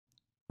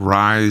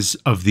Rise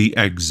of the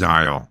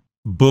Exile,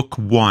 Book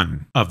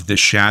 1 of the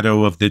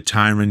Shadow of the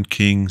Tyrant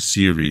King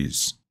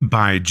series,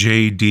 by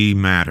J.D.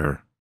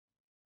 Matter.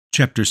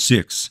 Chapter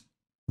 6,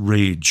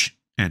 Rage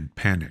and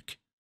Panic.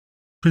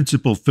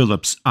 Principal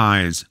Philip's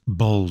eyes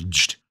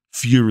bulged.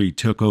 Fury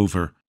took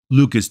over.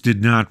 Lucas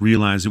did not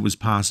realize it was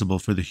possible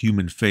for the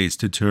human face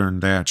to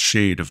turn that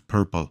shade of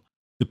purple.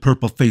 The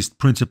purple-faced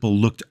principal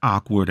looked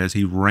awkward as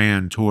he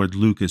ran toward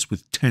Lucas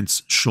with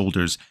tense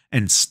shoulders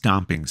and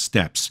stomping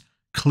steps.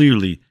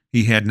 Clearly,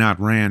 he had not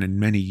ran in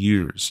many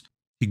years.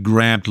 He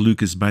grabbed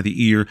Lucas by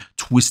the ear,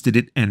 twisted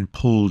it, and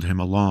pulled him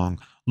along.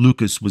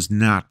 Lucas was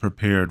not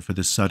prepared for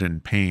the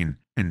sudden pain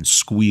and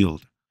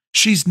squealed.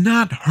 "She's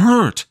not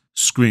hurt!"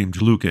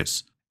 screamed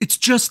Lucas. "It's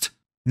just—"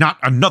 "Not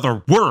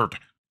another word!"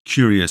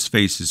 Curious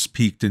faces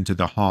peeked into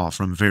the hall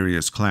from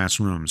various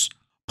classrooms.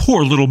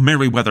 "Poor little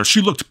Merriweather,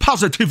 she looked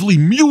positively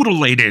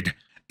mutilated!"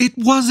 "It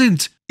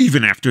wasn't!"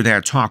 "Even after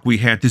that talk we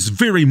had this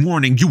very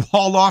morning, you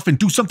haul off and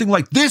do something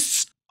like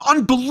this?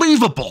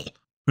 Unbelievable!"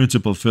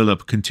 Principal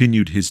Philip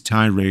continued his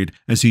tirade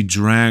as he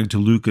dragged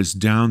Lucas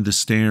down the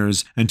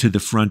stairs and to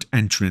the front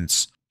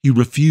entrance. He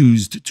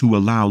refused to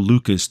allow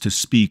Lucas to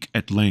speak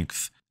at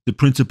length. The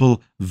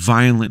principal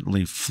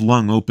violently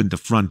flung open the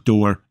front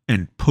door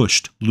and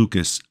pushed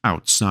Lucas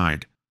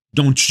outside.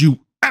 "Don't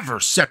you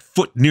ever set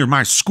foot near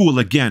my school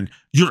again!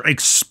 You're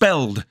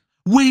expelled!"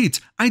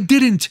 "Wait, I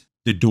didn't!"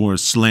 The door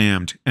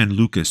slammed and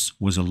Lucas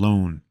was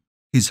alone.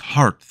 His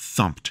heart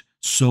thumped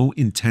so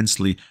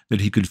intensely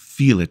that he could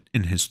feel it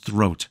in his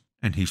throat,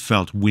 and he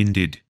felt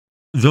winded.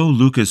 Though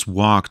Lucas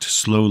walked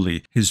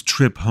slowly, his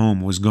trip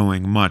home was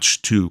going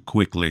much too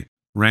quickly.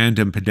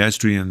 Random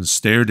pedestrians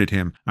stared at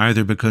him,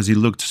 either because he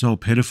looked so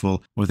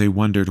pitiful or they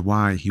wondered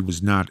why he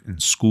was not in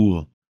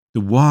school. The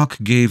walk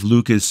gave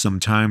Lucas some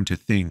time to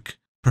think.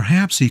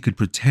 Perhaps he could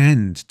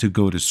pretend to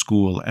go to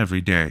school every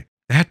day.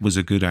 That was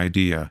a good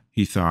idea,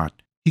 he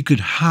thought. He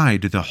could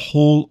hide the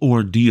whole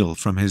ordeal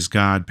from his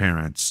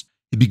godparents.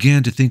 He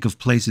began to think of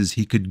places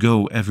he could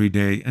go every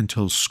day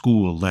until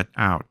school let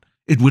out.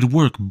 It would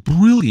work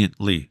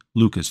brilliantly,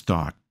 Lucas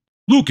thought.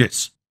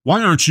 "Lucas,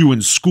 why aren't you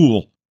in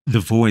school?"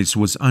 The voice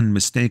was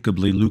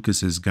unmistakably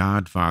Lucas's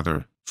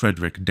godfather,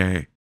 Frederick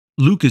Day.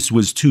 Lucas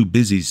was too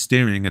busy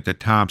staring at the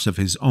tops of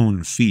his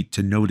own feet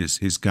to notice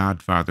his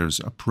godfather's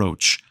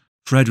approach.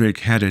 Frederick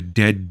had a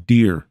dead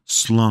deer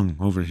slung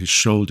over his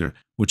shoulder,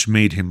 which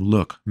made him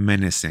look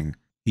menacing.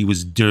 He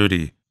was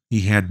dirty.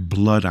 He had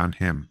blood on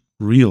him,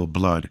 real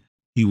blood.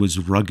 He was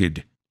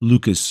rugged.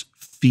 Lucas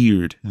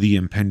feared the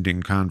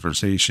impending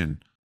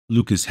conversation.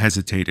 Lucas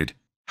hesitated.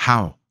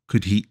 How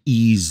could he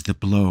ease the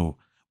blow?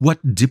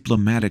 What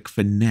diplomatic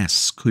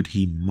finesse could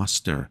he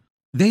muster?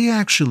 "They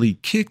actually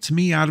kicked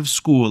me out of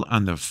school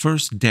on the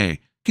first day.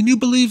 Can you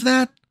believe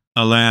that?"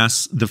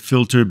 Alas, the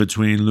filter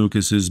between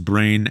Lucas's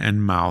brain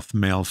and mouth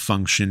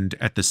malfunctioned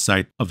at the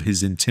sight of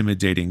his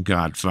intimidating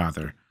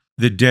godfather.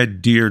 The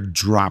dead deer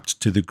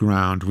dropped to the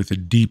ground with a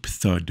deep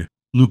thud.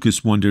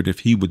 Lucas wondered if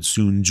he would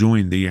soon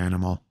join the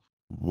animal.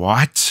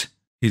 "What?"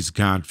 His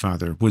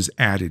godfather was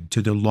added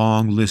to the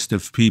long list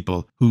of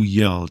people who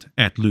yelled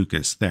at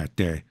Lucas that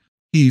day.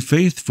 He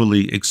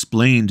faithfully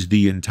explained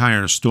the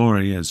entire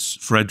story as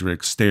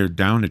Frederick stared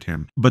down at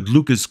him, but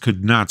Lucas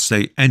could not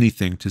say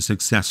anything to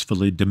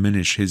successfully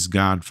diminish his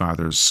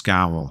godfather's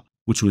scowl,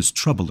 which was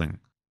troubling.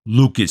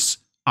 "Lucas,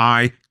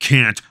 I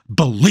can't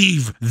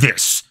believe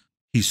this!"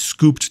 He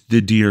scooped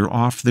the deer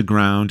off the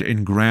ground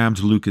and grabbed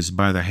Lucas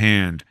by the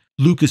hand.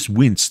 Lucas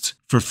winced,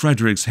 for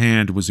Frederick's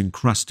hand was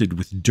encrusted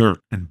with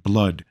dirt and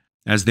blood.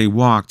 As they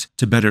walked,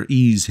 to better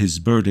ease his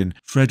burden,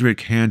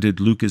 Frederick handed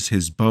Lucas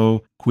his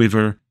bow,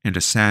 quiver, and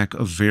a sack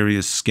of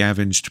various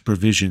scavenged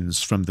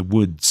provisions from the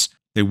woods.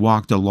 They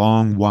walked a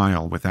long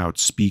while without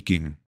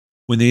speaking.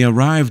 When they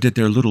arrived at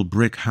their little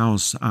brick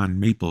house on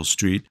Maple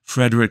Street,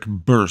 Frederick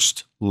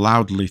burst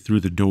loudly through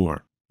the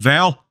door.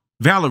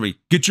 Valerie,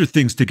 get your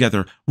things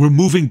together. We're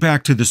moving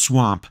back to the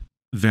swamp."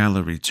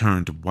 Valerie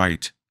turned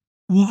white.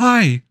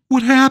 "Why?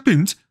 What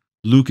happened?"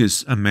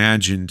 Lucas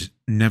imagined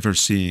never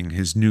seeing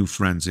his new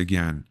friends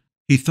again.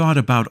 He thought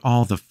about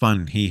all the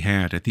fun he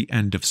had at the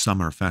end of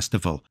summer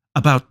festival,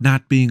 about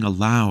not being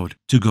allowed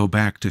to go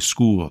back to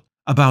school,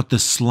 about the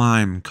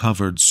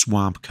slime-covered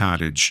swamp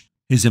cottage.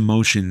 His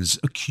emotions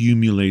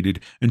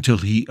accumulated until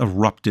he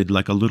erupted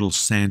like a little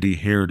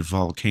sandy-haired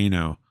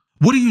volcano.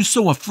 "What are you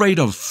so afraid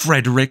of,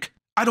 Frederick?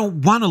 I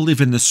don't want to live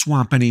in the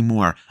swamp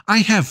anymore. I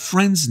have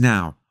friends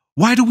now.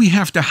 Why do we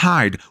have to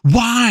hide?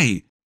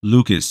 Why?"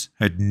 Lucas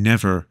had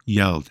never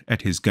yelled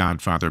at his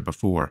godfather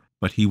before,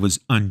 but he was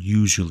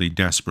unusually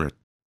desperate.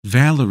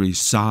 Valerie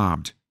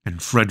sobbed,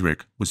 and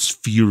Frederick was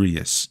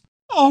furious.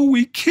 "Oh,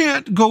 we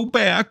can't go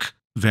back."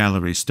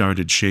 Valerie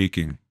started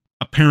shaking.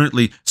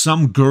 "Apparently,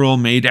 some girl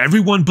made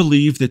everyone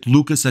believe that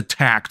Lucas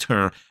attacked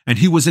her, and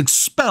he was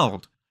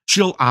expelled.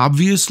 She'll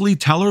obviously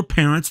tell her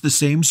parents the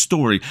same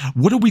story.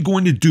 What are we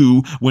going to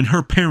do when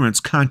her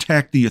parents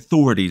contact the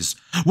authorities?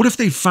 What if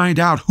they find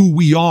out who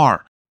we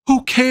are?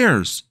 Who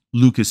cares?"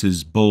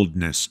 Lucas's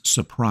boldness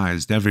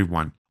surprised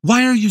everyone.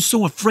 "Why are you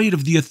so afraid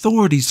of the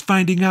authorities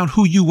finding out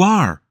who you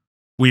are?"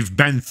 We've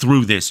been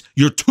through this.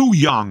 You're too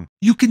young.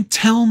 You can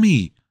tell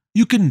me.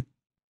 You can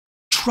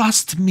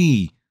trust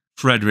me.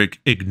 Frederick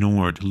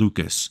ignored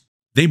Lucas.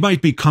 They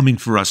might be coming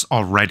for us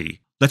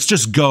already. Let's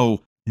just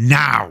go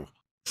now.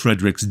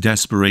 Frederick's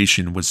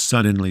desperation was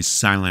suddenly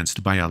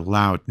silenced by a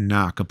loud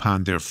knock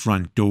upon their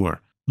front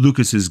door.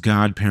 Lucas's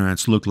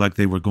godparents looked like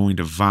they were going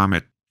to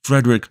vomit.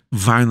 Frederick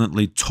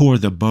violently tore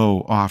the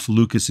bow off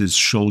Lucas's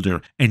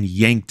shoulder and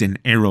yanked an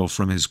arrow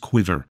from his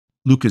quiver.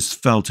 Lucas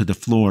fell to the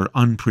floor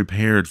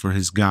unprepared for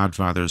his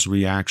godfather's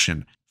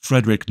reaction.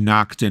 Frederick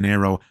knocked an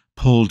arrow,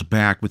 pulled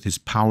back with his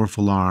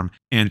powerful arm,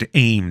 and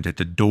aimed at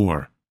the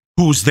door.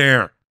 "Who's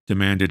there?"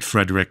 demanded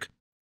Frederick.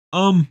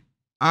 I'm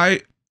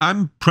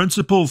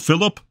Principal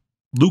Philip,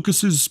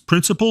 Lucas's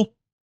principal,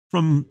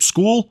 from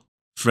school."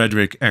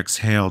 Frederick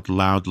exhaled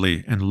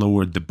loudly and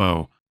lowered the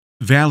bow.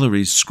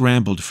 Valerie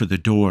scrambled for the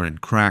door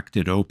and cracked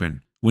it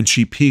open. When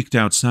she peeked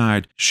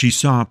outside, she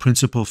saw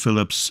Principal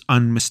Philip's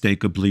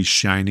unmistakably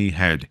shiny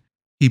head.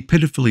 He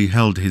pitifully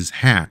held his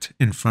hat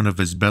in front of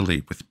his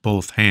belly with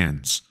both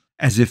hands,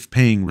 as if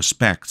paying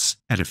respects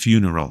at a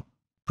funeral,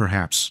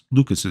 perhaps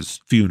Lucas's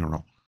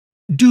funeral.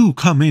 "Do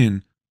come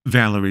in."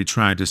 Valerie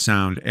tried to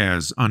sound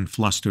as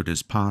unflustered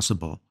as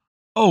possible.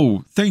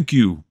 "Oh, thank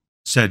you,"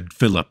 said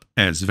Philip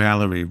as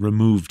Valerie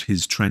removed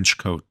his trench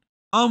coat.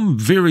 "I'm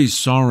very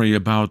sorry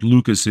about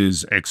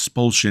Lucas's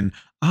expulsion.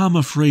 I'm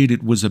afraid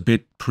it was a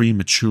bit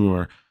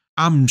premature.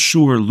 I'm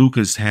sure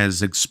Lucas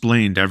has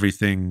explained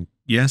everything,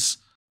 yes?"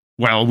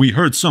 "Well, we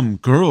heard some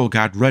girl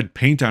got red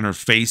paint on her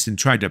face and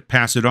tried to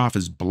pass it off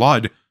as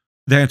blood."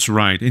 "That's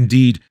right.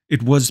 Indeed,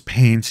 it was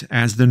paint,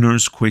 as the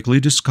nurse quickly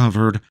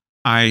discovered.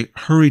 I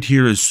hurried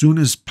here as soon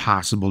as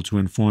possible to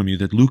inform you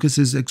that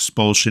Lucas's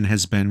expulsion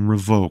has been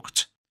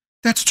revoked."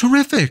 "That's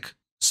terrific,"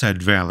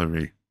 said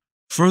Valerie.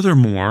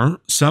 "Furthermore,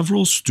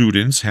 several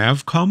students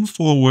have come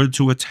forward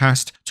to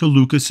attest to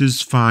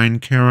Lucas's fine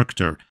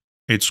character.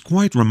 It's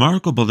quite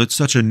remarkable that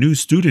such a new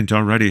student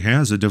already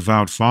has a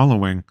devout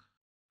following."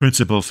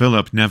 Principal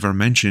Philip never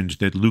mentioned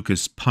that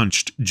Lucas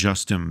punched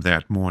Justin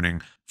that morning,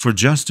 for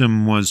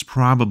Justin was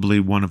probably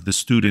one of the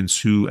students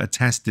who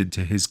attested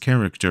to his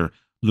character,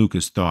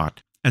 Lucas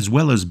thought, as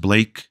well as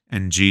Blake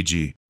and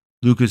Gigi.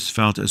 Lucas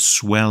felt a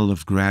swell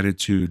of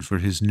gratitude for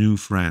his new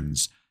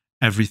friends.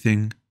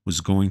 Everything was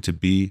going to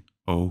be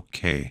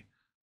okay.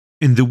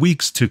 In the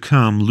weeks to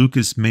come,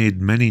 Lucas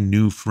made many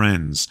new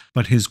friends,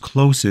 but his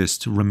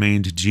closest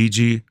remained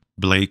Gigi,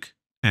 Blake,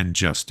 and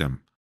Justin.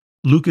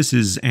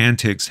 Lucas's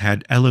antics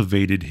had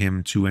elevated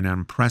him to an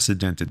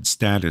unprecedented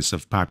status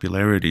of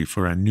popularity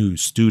for a new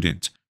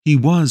student. He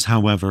was,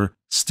 however,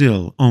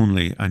 still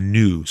only a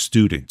new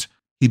student.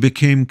 He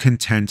became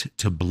content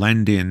to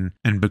blend in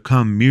and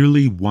become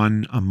merely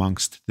one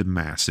amongst the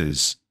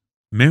masses.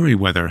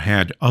 Merriweather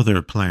had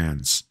other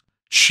plans.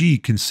 She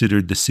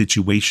considered the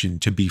situation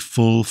to be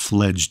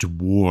full-fledged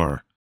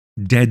war.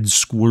 Dead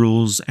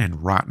squirrels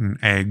and rotten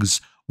eggs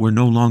were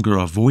no longer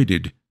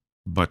avoided,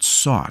 but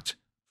sought,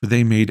 for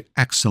they made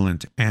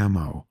excellent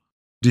ammo.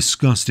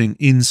 Disgusting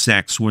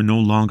insects were no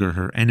longer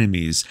her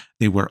enemies,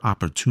 they were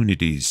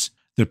opportunities.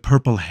 The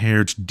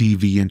purple-haired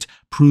deviant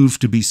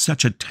proved to be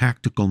such a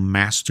tactical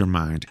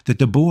mastermind that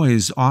the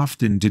boys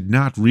often did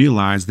not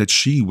realize that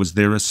she was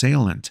their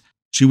assailant.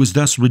 She was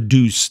thus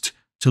reduced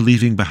to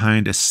leaving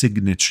behind a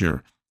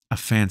signature, a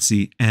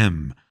fancy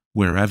M,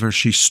 wherever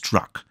she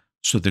struck,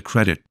 so the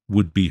credit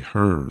would be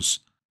hers.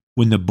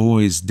 When the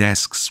boys'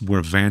 desks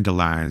were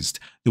vandalized,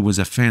 there was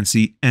a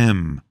fancy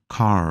M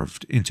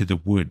carved into the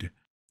wood.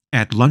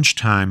 At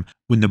lunchtime,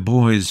 when the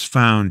boys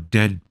found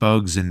dead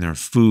bugs in their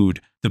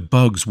food, the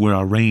bugs were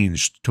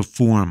arranged to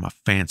form a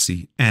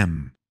fancy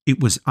M.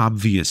 It was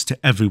obvious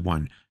to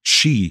everyone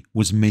she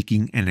was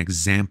making an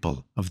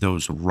example of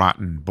those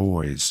rotten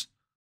boys.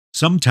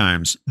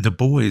 Sometimes the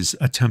boys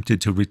attempted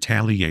to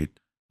retaliate.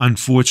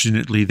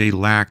 Unfortunately, they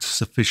lacked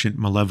sufficient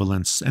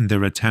malevolence, and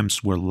their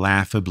attempts were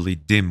laughably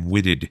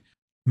dim-witted.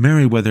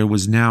 Merriweather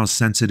was now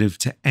sensitive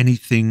to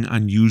anything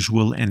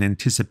unusual and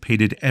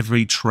anticipated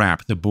every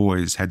trap the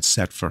boys had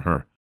set for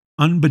her.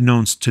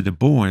 Unbeknownst to the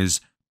boys,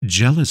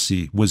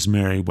 jealousy was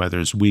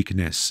Merriweather's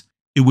weakness.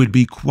 It would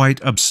be quite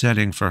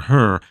upsetting for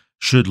her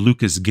should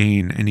Lucas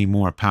gain any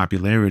more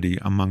popularity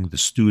among the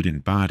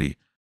student body.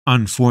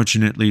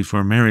 Unfortunately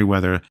for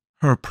Merriweather,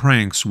 her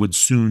pranks would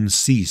soon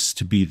cease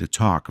to be the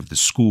talk of the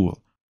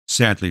school.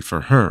 Sadly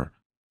for her,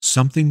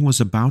 something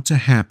was about to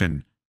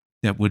happen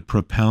that would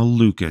propel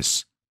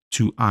Lucas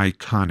to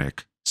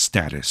iconic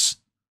status.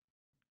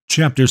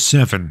 Chapter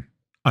 7.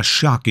 A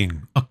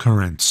Shocking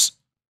Occurrence.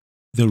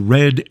 The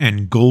red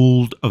and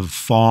gold of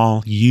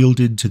fall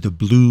yielded to the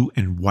blue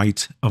and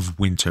white of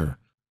winter.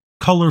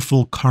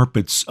 Colorful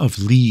carpets of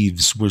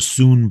leaves were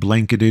soon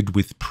blanketed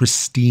with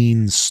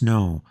pristine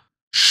snow.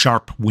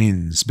 Sharp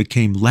winds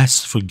became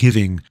less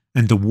forgiving,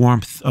 and the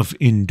warmth of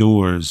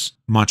indoors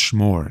much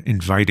more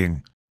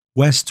inviting.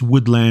 West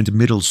Woodland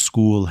Middle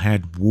School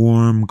had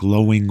warm,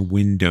 glowing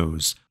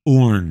windows,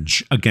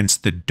 orange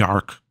against the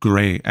dark,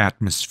 gray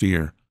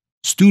atmosphere.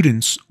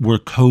 Students were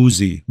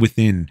cozy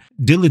within,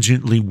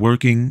 diligently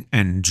working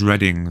and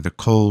dreading the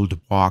cold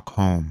walk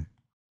home.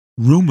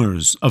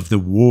 Rumors of the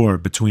war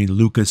between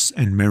Lucas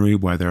and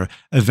Merryweather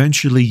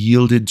eventually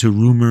yielded to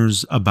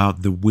rumors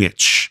about the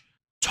witch.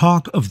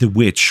 Talk of the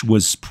witch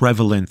was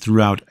prevalent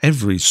throughout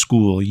every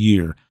school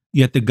year,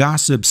 yet the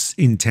gossip's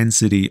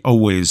intensity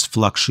always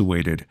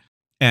fluctuated.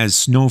 As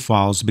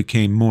snowfalls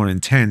became more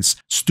intense,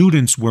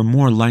 students were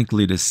more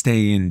likely to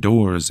stay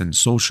indoors and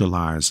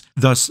socialize.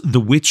 Thus, the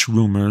witch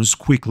rumors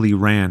quickly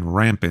ran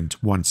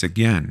rampant once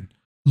again.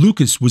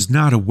 Lucas was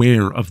not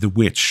aware of the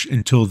witch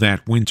until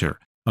that winter.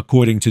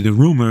 According to the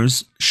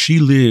rumors, she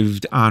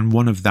lived on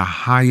one of the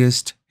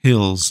highest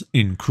hills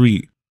in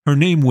Crete. Her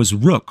name was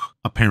Rook,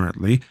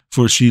 apparently,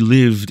 for she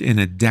lived in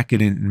a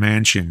decadent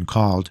mansion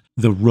called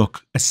the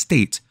Rook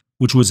Estate,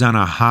 which was on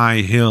a high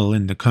hill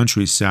in the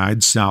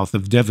countryside south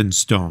of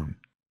Devonstone.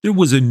 There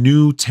was a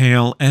new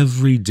tale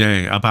every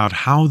day about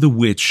how the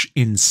witch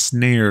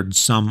ensnared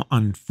some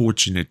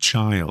unfortunate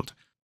child.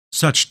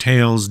 Such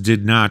tales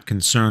did not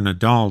concern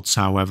adults,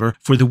 however,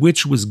 for the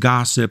witch was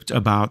gossiped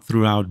about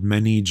throughout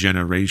many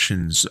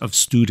generations of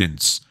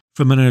students.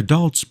 From an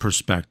adult's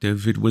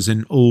perspective, it was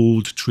an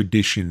old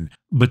tradition,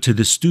 but to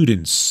the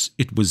students,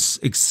 it was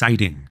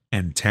exciting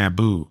and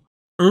taboo.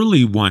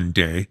 Early one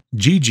day,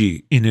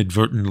 Gigi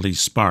inadvertently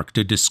sparked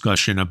a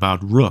discussion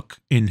about Rook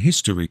in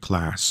history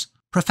class.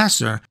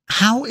 "Professor,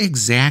 how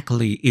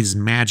exactly is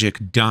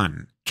magic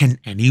done? Can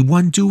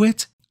anyone do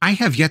it? I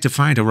have yet to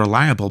find a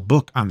reliable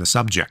book on the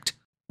subject."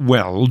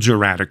 "Well,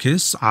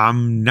 Geraticus,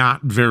 I'm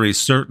not very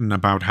certain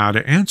about how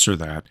to answer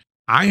that.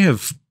 I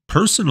have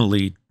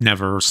personally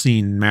never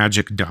seen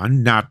magic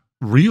done, not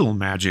real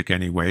magic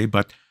anyway,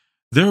 but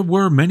there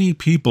were many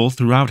people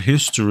throughout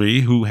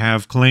history who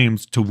have claimed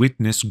to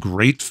witness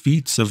great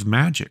feats of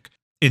magic.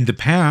 In the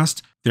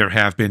past, there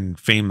have been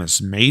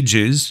famous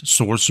mages,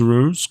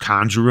 sorcerers,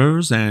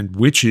 conjurers, and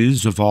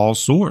witches of all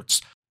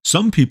sorts.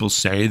 Some people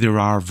say there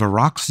are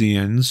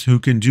Varaxians who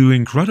can do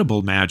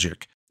incredible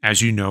magic.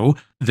 As you know,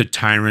 the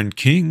Tyrant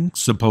King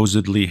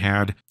supposedly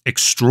had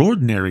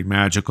extraordinary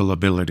magical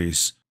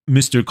abilities."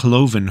 Mr.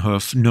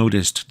 Clovenhoof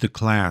noticed the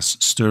class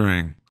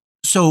stirring.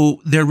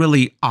 "So there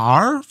really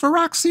are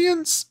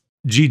Varaxians?"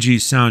 Gigi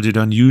sounded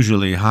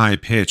unusually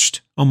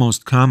high-pitched,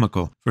 almost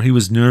comical, for he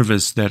was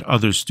nervous that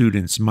other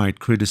students might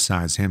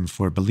criticize him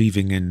for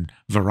believing in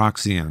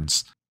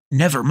Varaxians.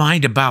 "Never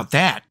mind about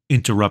that,"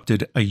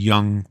 interrupted a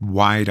young,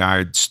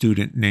 wide-eyed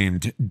student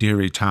named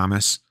Derry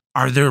Thomas.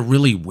 "Are there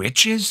really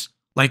witches?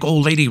 Like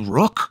old Lady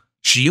Rook?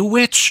 She a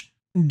witch?"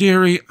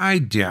 "Derry, I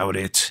doubt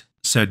it,"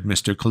 said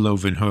Mr.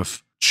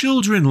 Clovenhoof.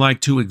 "Children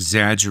like to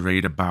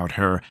exaggerate about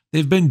her.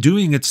 They've been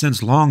doing it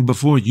since long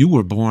before you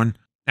were born.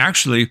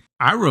 Actually,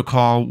 I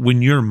recall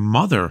when your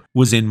mother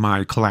was in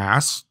my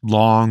class,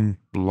 long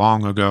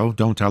ago,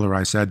 don't tell her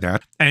I said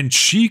that, and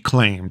she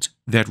claimed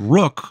that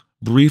Rook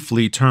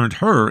briefly turned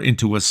her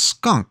into a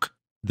skunk."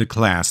 The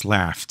class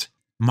laughed.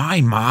 "My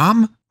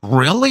mom?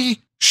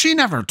 Really? She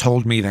never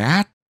told me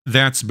that."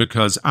 "That's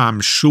because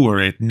I'm sure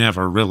it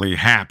never really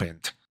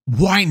happened."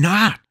 "Why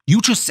not? You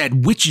just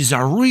said witches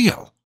are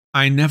real."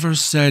 "I never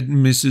said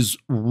Mrs.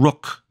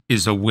 Rook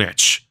is a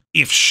witch."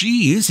 "If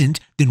she isn't,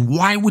 then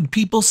why would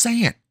people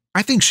say it?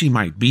 I think she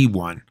might be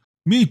one."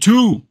 "Me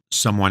too,"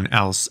 someone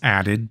else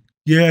added.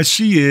 "Yeah,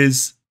 she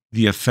is."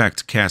 The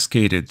effect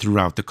cascaded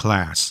throughout the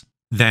class.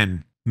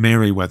 Then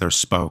Merryweather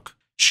spoke.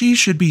 "She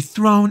should be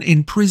thrown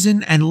in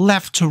prison and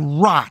left to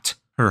rot."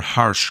 Her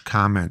harsh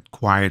comment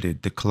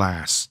quieted the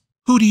class.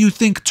 "Who do you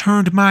think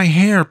turned my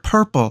hair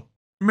purple?"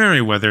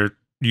 "Merryweather,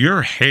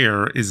 your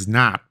hair is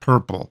not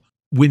purple."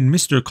 When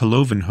Mr.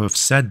 Clovenhoof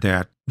said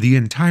that, the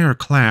entire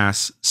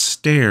class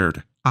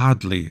stared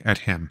oddly at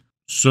him.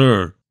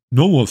 "Sir,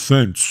 no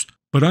offense,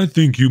 but I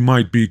think you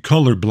might be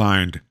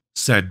colorblind,"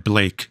 said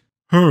Blake.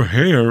 "Her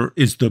hair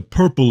is the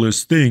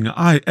purplest thing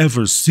I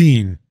ever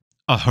seen."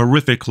 A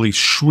horrifically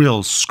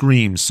shrill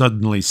scream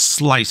suddenly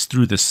sliced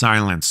through the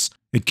silence.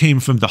 It came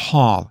from the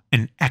hall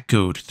and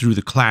echoed through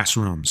the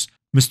classrooms.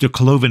 Mr.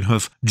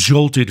 Clovenhoof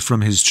jolted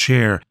from his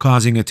chair,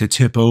 causing it to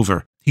tip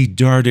over. He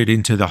darted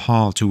into the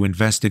hall to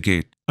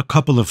investigate. A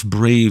couple of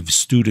brave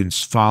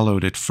students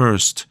followed at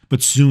first,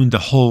 but soon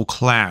the whole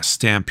class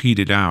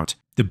stampeded out.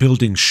 The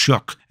building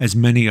shook as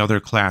many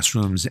other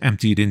classrooms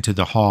emptied into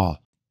the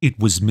hall. It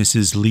was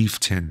Mrs.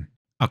 Leafton.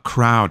 A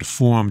crowd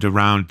formed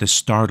around the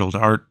startled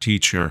art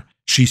teacher.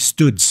 She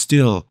stood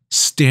still,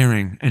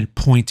 staring and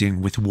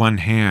pointing with one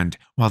hand,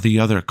 while the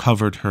other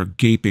covered her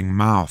gaping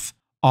mouth.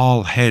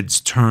 All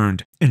heads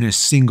turned in a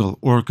single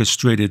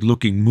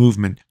orchestrated-looking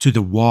movement to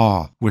the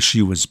wall where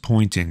she was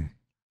pointing.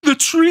 "The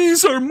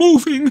trees are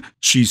moving!"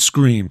 she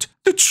screamed.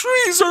 "The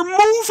trees are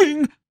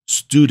moving!"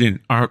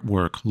 Student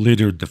artwork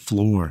littered the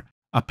floor.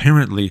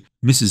 Apparently,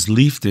 Mrs.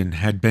 Leafton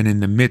had been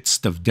in the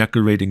midst of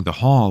decorating the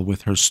hall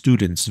with her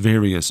students'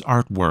 various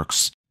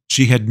artworks.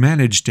 She had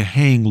managed to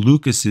hang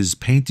Lucas's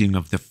painting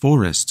of the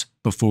forest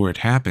before it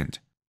happened.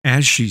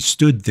 As she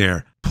stood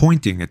there,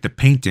 pointing at the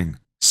painting,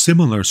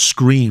 similar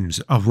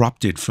screams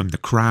erupted from the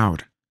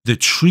crowd. The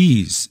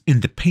trees in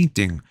the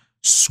painting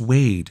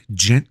swayed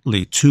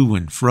gently to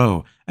and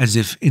fro as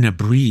if in a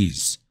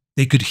breeze.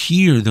 They could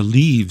hear the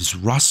leaves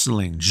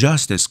rustling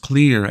just as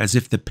clear as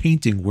if the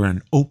painting were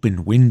an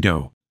open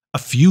window. A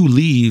few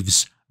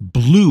leaves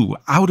blew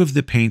out of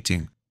the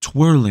painting,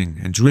 twirling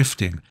and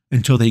drifting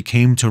until they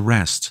came to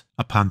rest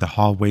upon the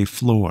hallway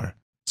floor.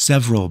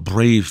 Several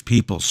brave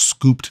people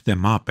scooped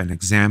them up and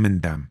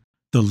examined them.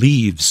 The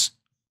leaves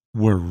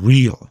were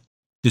real.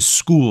 The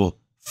school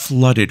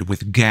flooded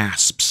with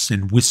gasps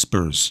and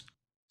whispers.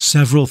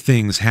 Several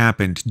things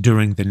happened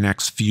during the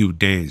next few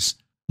days.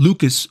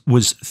 Lucas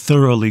was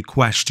thoroughly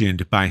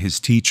questioned by his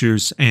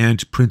teachers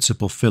and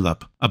Principal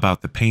Philip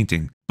about the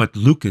painting, but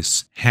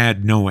Lucas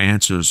had no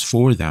answers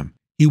for them.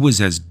 He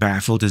was as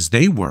baffled as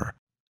they were.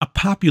 A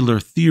popular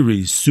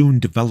theory soon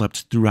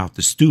developed throughout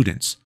the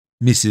students.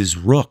 Mrs.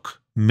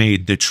 Rook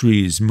made the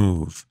trees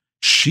move.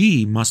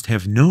 She must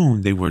have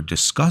known they were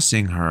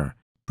discussing her.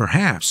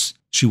 Perhaps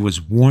she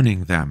was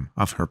warning them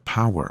of her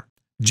power.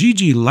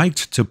 Gigi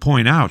liked to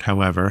point out,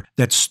 however,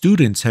 that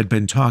students had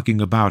been talking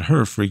about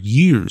her for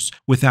years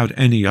without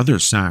any other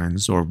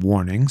signs or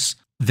warnings.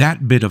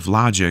 That bit of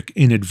logic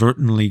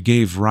inadvertently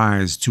gave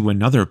rise to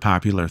another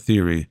popular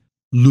theory.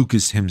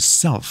 Lucas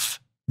himself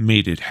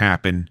made it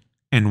happen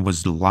and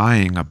was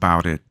lying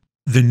about it.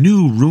 The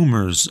new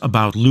rumors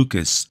about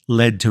Lucas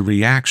led to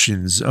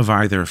reactions of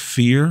either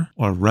fear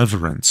or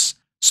reverence.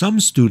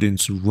 Some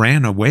students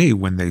ran away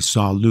when they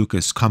saw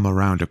Lucas come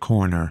around a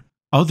corner.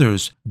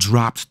 Others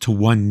dropped to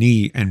one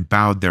knee and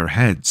bowed their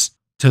heads.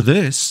 To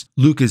this,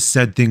 Lucas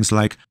said things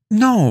like,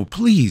 "No,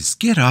 please,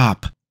 get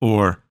up,"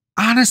 or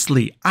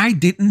 "Honestly, I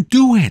didn't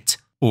do it,"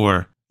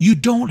 or "You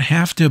don't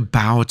have to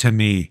bow to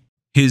me."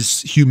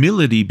 His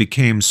humility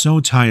became so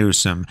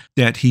tiresome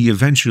that he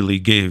eventually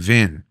gave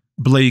in.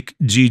 Blake,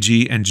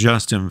 Gigi, and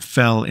Justin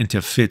fell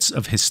into fits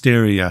of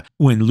hysteria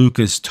when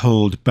Lucas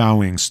told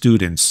bowing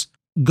students,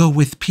 "Go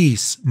with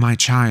peace, my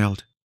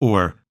child,"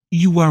 or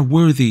 "You are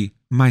worthy,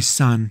 my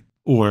son,"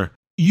 or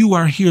 "You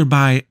are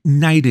hereby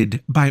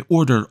knighted by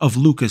order of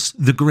Lucas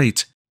the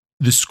Great."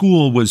 The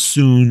school was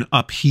soon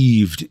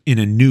upheaved in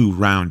a new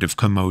round of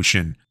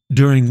commotion.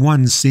 During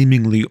one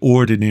seemingly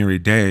ordinary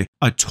day,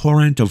 a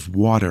torrent of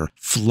water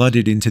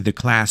flooded into the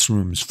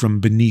classrooms from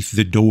beneath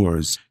the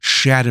doors,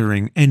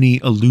 shattering any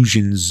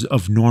illusions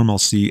of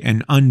normalcy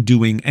and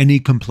undoing any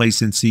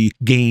complacency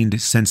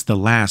gained since the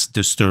last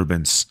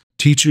disturbance.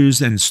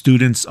 Teachers and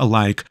students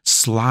alike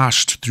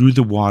sloshed through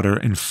the water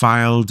and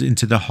filed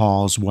into the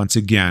halls once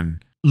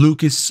again.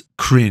 Lucas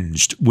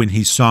cringed when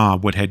he saw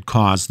what had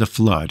caused the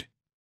flood.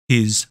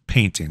 His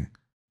painting.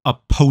 A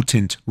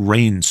potent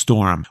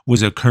rainstorm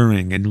was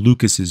occurring in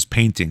Lucas's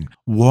painting.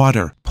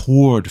 Water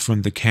poured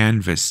from the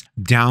canvas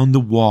down the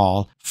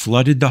wall,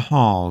 flooded the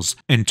halls,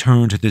 and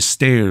turned the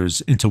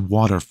stairs into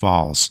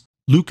waterfalls.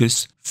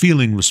 Lucas,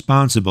 feeling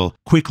responsible,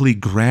 quickly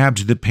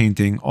grabbed the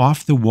painting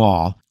off the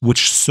wall,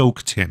 which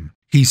soaked him.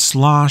 He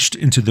sloshed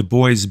into the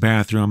boys'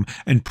 bathroom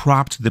and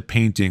propped the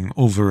painting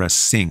over a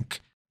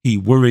sink. He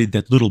worried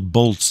that little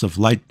bolts of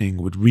lightning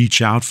would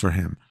reach out for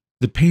him.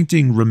 The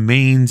painting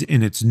remained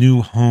in its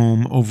new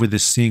home over the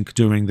sink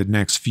during the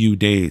next few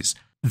days.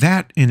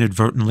 That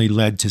inadvertently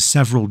led to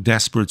several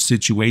desperate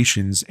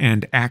situations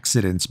and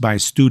accidents by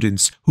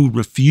students who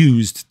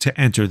refused to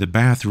enter the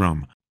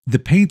bathroom. The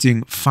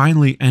painting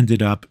finally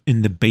ended up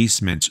in the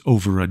basement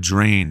over a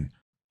drain.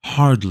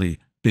 Hardly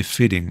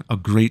befitting a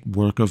great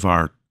work of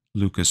art,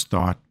 Lucas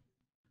thought.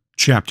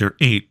 Chapter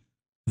 8.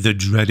 The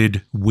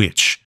Dreaded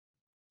Witch.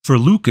 For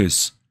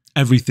Lucas,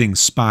 everything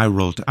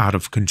spiraled out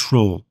of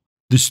control.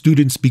 The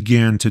students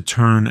began to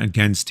turn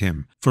against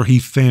him, for he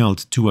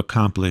failed to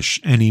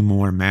accomplish any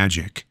more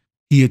magic.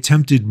 He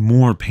attempted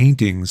more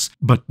paintings,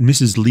 but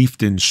Mrs.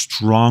 Leafton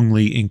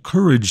strongly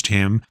encouraged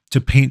him to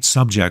paint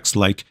subjects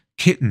like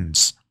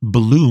kittens,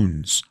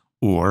 balloons,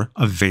 or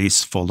a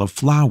vase full of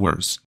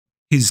flowers.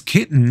 His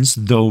kittens,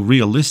 though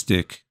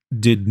realistic,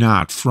 did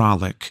not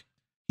frolic.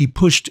 He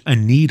pushed a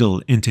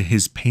needle into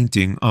his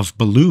painting of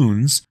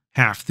balloons.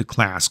 Half the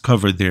class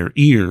covered their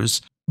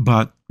ears,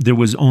 but there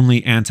was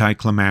only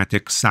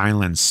anticlimactic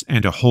silence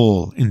and a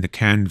hole in the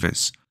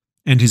canvas,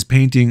 and his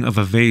painting of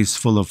a vase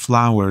full of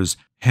flowers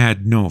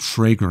had no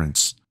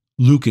fragrance.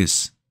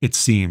 Lucas, it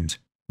seemed,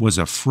 was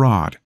a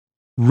fraud.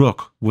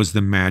 Rook was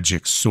the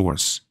magic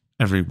source,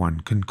 everyone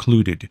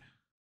concluded.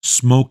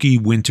 Smoky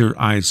winter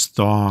ice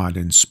thawed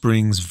and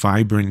spring's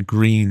vibrant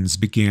greens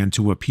began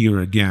to appear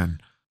again.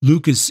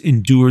 Lucas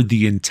endured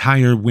the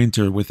entire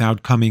winter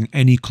without coming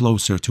any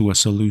closer to a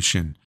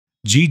solution.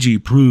 Gigi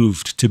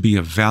proved to be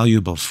a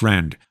valuable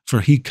friend,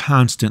 for he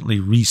constantly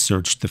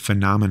researched the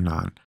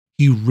phenomenon.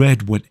 He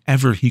read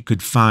whatever he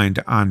could find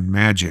on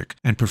magic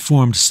and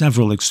performed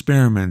several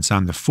experiments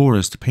on the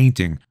forest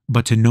painting,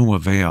 but to no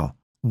avail.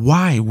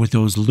 Why were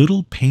those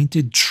little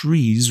painted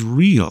trees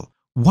real?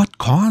 What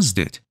caused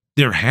it?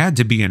 There had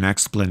to be an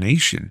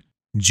explanation.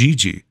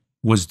 Gigi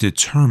was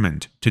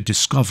determined to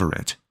discover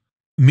it.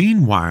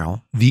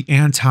 Meanwhile, the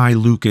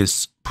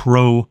anti-Lucas,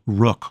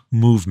 pro-Rook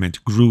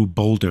movement grew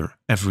bolder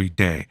every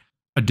day.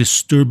 A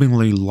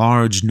disturbingly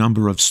large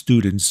number of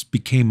students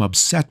became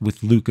upset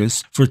with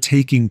Lucas for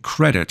taking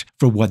credit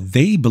for what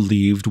they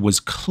believed was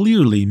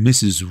clearly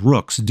Mrs.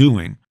 Rook's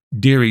doing.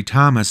 Derry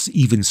Thomas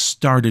even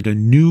started a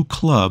new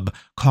club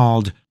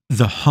called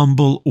the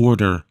Humble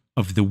Order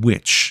of the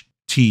Witch,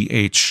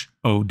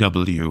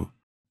 THOW.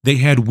 They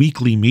had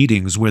weekly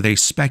meetings where they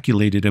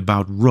speculated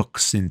about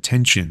Rook's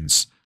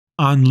intentions.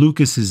 On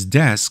Lucas's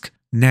desk,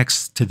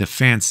 next to the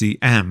fancy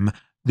M,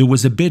 there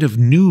was a bit of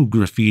new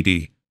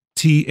graffiti.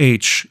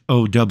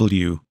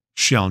 THOW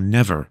shall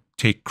never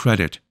take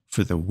credit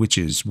for the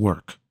witch's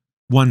work.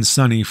 One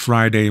sunny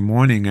Friday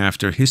morning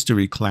after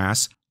history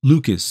class,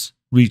 Lucas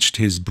reached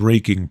his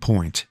breaking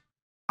point.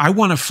 I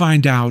want to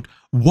find out,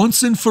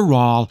 once and for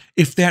all,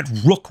 if that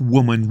Rook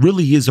woman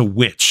really is a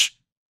witch,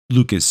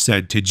 Lucas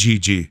said to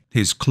Gigi,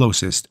 his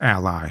closest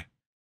ally.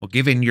 Well,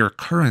 given your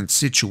current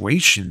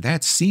situation,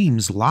 that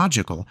seems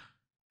logical.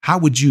 How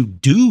would you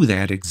do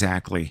that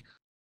exactly?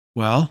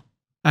 Well,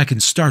 I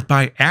can start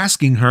by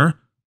asking her.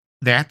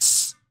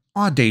 That's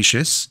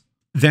audacious.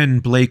 Then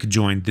Blake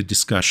joined the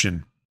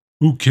discussion.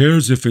 Who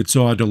cares if it's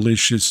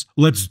audacious?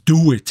 Let's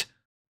do it.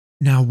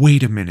 Now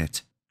wait a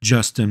minute.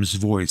 Justum's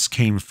voice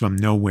came from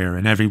nowhere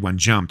and everyone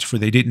jumped, for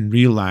they didn't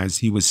realize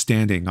he was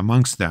standing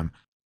amongst them.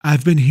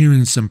 I've been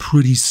hearing some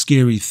pretty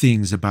scary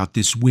things about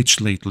this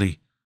witch lately.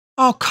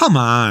 Oh, come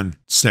on,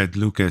 said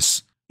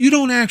Lucas. You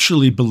don't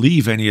actually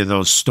believe any of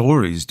those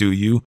stories, do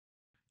you?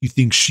 You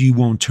think she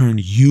won't turn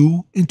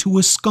you into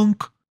a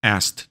skunk?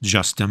 Asked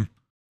Justum.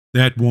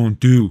 That won't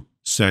do,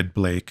 said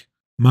Blake.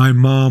 My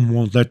mom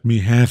won't let me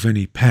have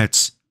any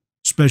pets,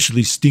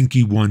 especially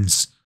stinky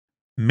ones.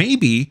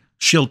 Maybe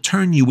she'll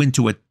turn you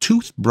into a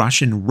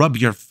toothbrush and rub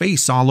your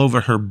face all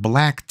over her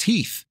black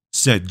teeth,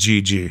 said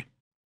Gigi.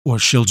 Or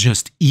she'll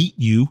just eat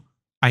you.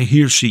 I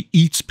hear she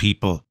eats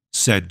people,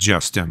 said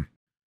Justum.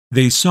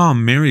 They saw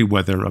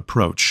Merriweather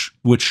approach,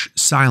 which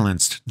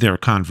silenced their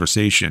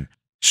conversation.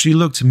 She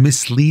looked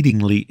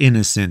misleadingly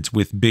innocent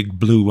with big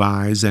blue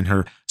eyes and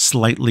her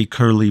slightly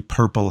curly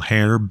purple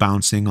hair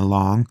bouncing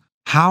along.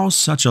 How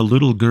such a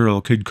little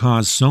girl could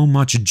cause so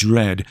much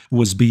dread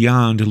was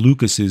beyond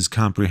Lucas's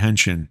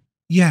comprehension.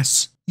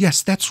 Yes,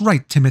 that's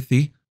right,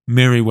 Timothy.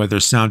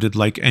 Merriweather sounded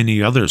like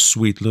any other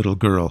sweet little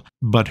girl,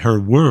 but her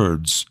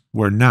words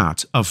were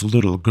not of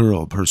little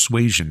girl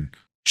persuasion.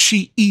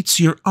 She eats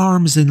your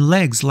arms and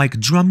legs like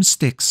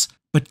drumsticks,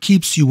 but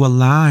keeps you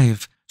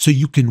alive so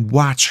you can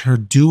watch her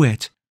do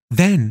it.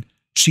 Then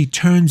she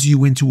turns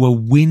you into a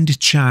wind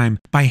chime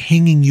by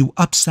hanging you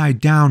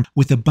upside down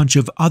with a bunch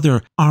of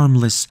other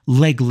armless,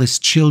 legless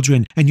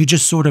children, and you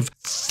just sort of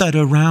thud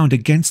around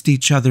against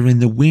each other in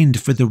the wind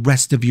for the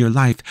rest of your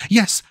life.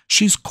 Yes,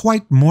 she's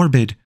quite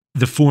morbid.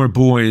 The four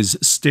boys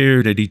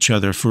stared at each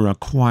other for a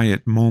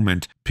quiet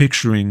moment,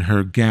 picturing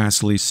her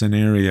ghastly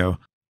scenario.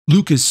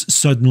 Lucas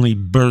suddenly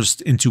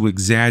burst into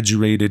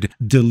exaggerated,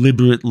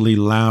 deliberately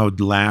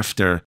loud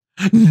laughter.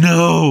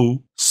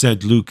 No,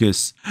 said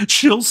Lucas.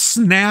 She'll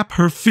snap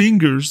her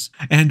fingers,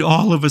 and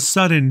all of a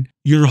sudden,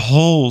 your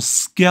whole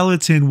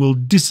skeleton will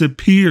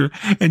disappear,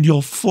 and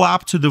you'll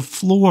flop to the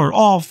floor,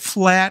 all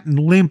flat and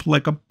limp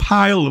like a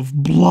pile of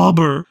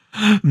blubber.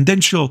 And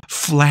then she'll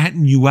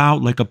flatten you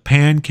out like a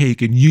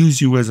pancake and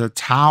use you as a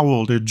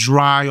towel to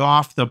dry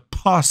off the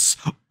pus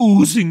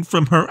oozing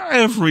from her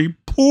every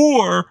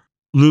pore.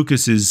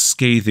 Lucas's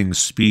scathing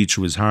speech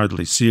was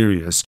hardly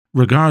serious.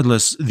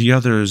 Regardless, the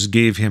others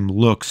gave him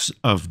looks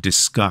of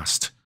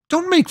disgust.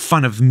 Don't make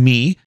fun of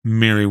me,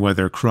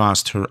 Merriweather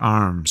crossed her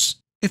arms.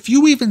 If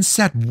you even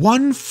set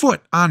 1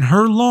 foot on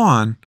her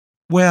lawn,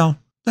 well,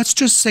 let's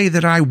just say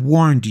that I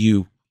warned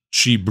you.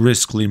 She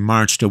briskly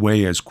marched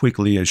away as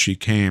quickly as she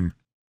came.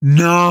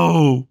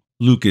 No!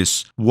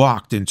 Lucas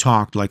walked and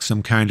talked like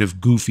some kind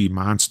of goofy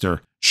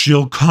monster.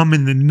 She'll come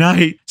in the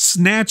night,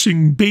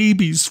 snatching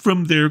babies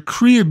from their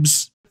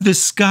cribs. The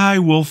sky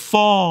will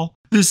fall.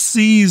 The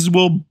seas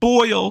will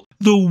boil.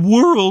 The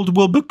world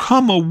will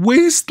become a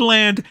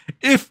wasteland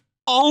if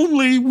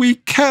only we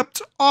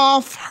kept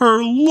off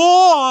her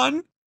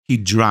lawn. He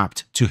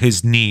dropped to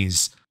his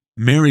knees.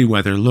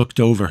 Merriweather looked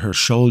over her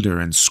shoulder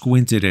and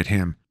squinted at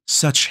him.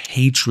 Such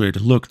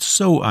hatred looked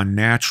so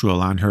unnatural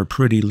on her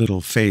pretty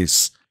little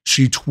face.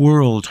 She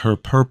twirled her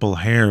purple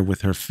hair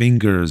with her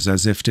fingers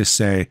as if to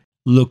say,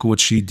 "Look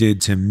what she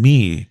did to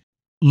me."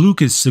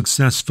 Lucas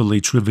successfully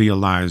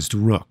trivialized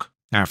Rook.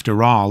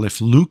 After all, if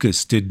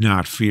Lucas did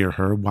not fear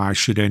her, why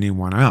should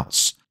anyone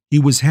else? He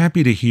was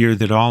happy to hear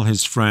that all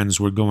his friends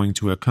were going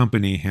to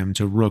accompany him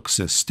to Rook's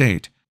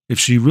estate. If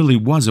she really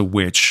was a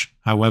witch,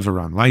 however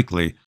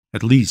unlikely,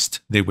 at least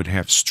they would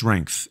have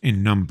strength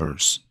in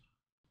numbers.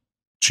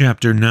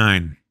 Chapter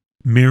 9.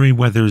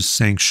 Merriweather's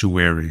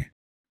Sanctuary.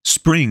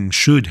 Spring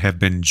should have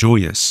been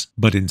joyous,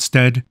 but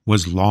instead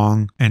was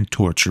long and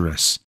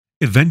torturous.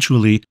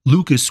 Eventually,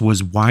 Lucas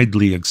was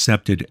widely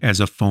accepted as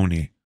a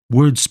phony.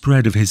 Word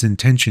spread of his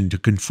intention to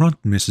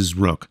confront Mrs.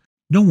 Rook.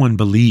 No one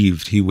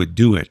believed he would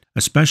do it,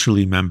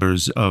 especially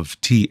members of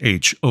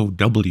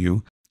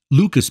THOW.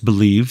 Lucas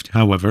believed,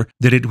 however,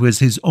 that it was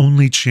his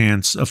only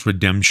chance of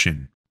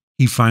redemption.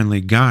 He finally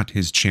got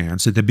his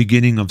chance at the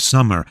beginning of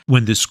summer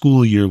when the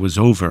school year was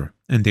over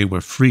and they were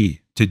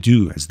free to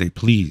do as they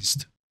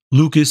pleased.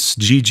 Lucas,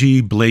 Gigi,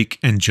 Blake,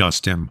 and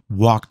Justin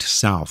walked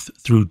south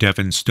through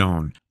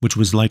Devonstone, which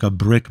was like a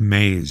brick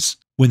maze.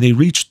 When they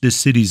reached the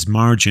city's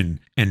margin,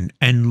 an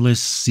endless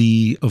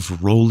sea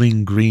of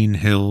rolling green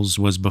hills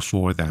was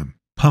before them.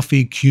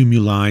 Puffy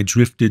cumuli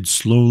drifted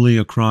slowly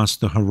across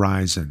the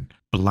horizon,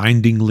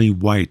 blindingly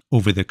white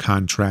over the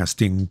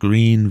contrasting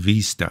green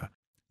vista.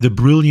 The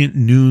brilliant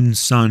noon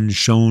sun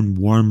shone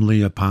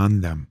warmly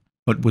upon them,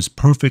 but was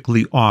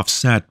perfectly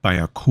offset by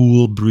a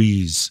cool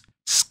breeze.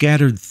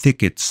 Scattered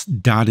thickets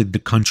dotted the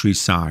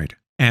countryside.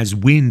 As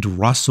wind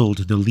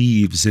rustled the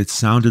leaves, it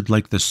sounded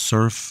like the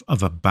surf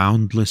of a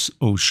boundless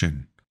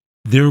ocean.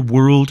 Their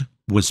world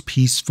was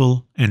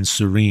peaceful and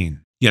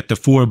serene, yet the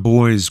four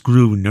boys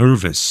grew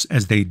nervous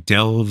as they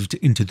delved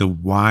into the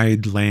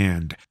wide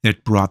land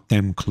that brought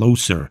them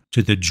closer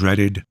to the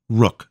dreaded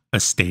Rook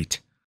estate.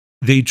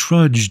 They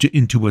trudged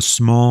into a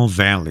small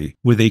valley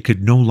where they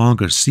could no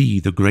longer see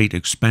the great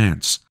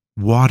expanse.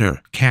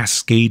 Water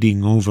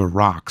cascading over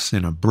rocks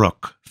in a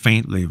brook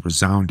faintly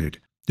resounded.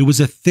 There was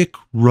a thick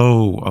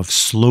row of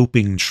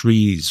sloping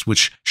trees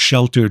which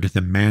sheltered the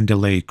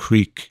Mandalay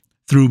Creek.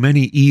 Through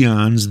many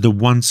eons, the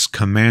once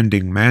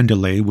commanding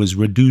Mandalay was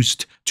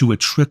reduced to a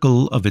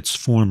trickle of its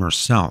former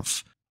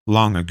self.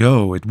 Long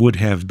ago, it would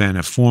have been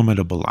a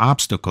formidable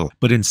obstacle,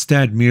 but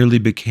instead merely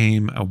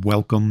became a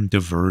welcome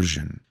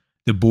diversion.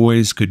 The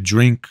boys could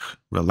drink,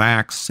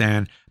 relax,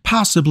 and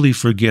possibly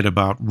forget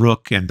about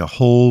Rook and the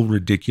whole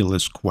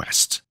ridiculous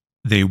quest.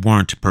 They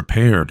weren't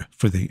prepared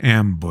for the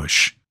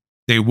ambush.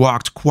 They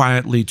walked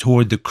quietly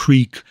toward the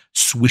creek,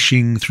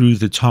 swishing through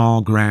the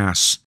tall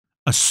grass.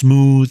 A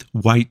smooth,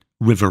 white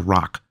river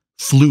rock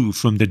flew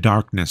from the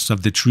darkness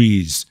of the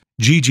trees.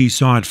 Gigi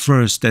saw it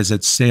first as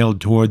it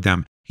sailed toward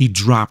them. He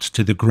dropped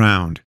to the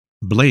ground.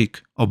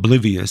 Blake,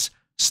 oblivious,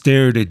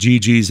 stared at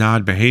Gigi's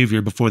odd behavior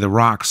before the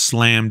rock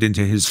slammed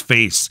into his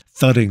face,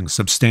 thudding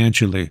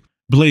substantially.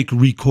 Blake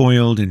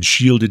recoiled and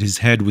shielded his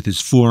head with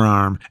his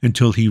forearm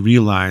until he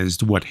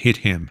realized what hit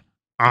him.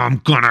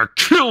 "I'm gonna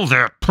kill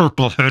that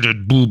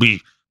purple-headed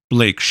booby!"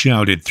 Blake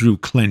shouted through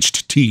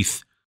clenched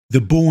teeth. The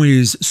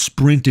boys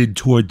sprinted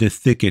toward the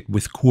thicket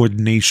with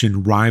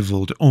coordination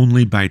rivaled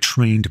only by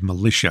trained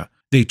militia.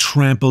 They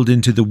trampled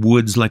into the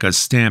woods like a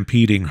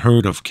stampeding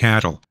herd of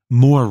cattle.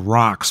 More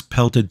rocks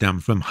pelted them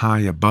from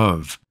high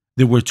above.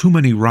 There were too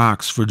many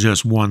rocks for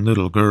just one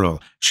little girl.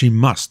 She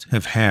must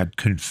have had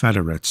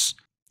confederates.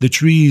 The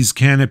tree's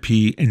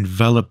canopy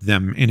enveloped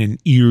them in an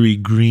eerie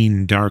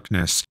green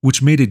darkness,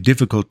 which made it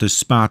difficult to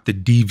spot the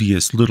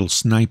devious little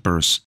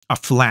snipers. A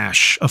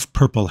flash of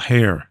purple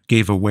hair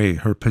gave away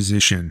her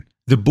position.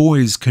 The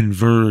boys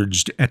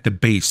converged at the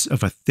base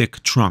of a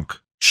thick trunk.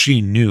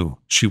 She knew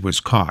she was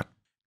caught.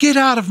 "Get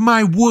out of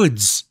my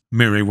woods!"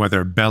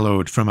 Merriweather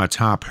bellowed from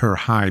atop her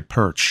high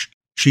perch.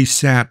 She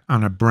sat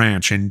on a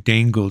branch and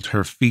dangled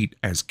her feet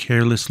as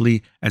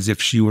carelessly as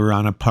if she were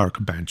on a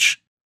park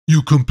bench.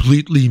 "You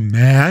completely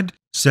mad?"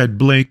 said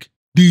Blake.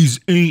 "These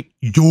ain't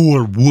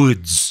your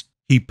woods."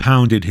 He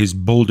pounded his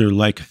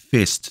boulder-like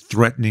fist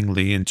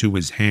threateningly into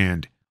his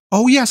hand.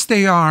 "Oh, yes,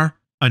 they are,"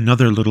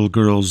 another little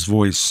girl's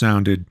voice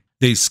sounded.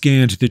 They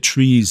scanned the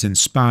trees and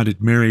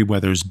spotted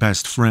Merriweather's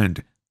best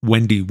friend,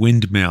 Wendy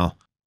Windmill.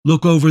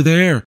 "Look over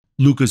there,"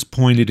 Lucas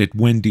pointed at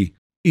Wendy.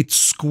 "It's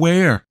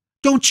square."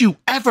 "Don't you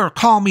ever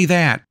call me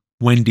that!"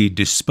 Wendy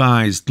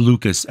despised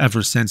Lucas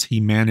ever since he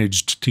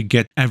managed to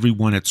get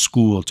everyone at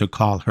school to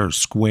call her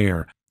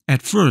Square.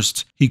 At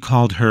first, he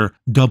called her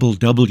Double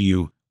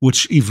W,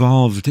 which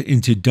evolved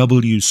into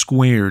W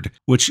squared,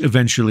 which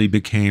eventually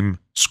became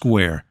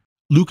Square.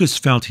 Lucas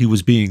felt he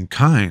was being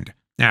kind.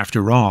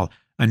 After all,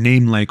 a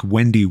name like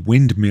Wendy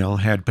Windmill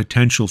had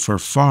potential for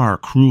far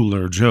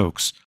crueler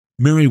jokes.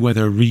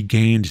 Merriweather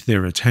regained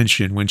their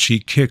attention when she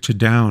kicked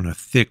down a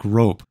thick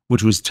rope,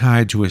 which was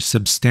tied to a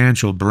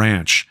substantial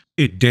branch.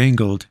 It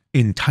dangled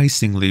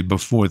enticingly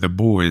before the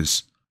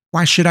boys.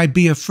 "Why should I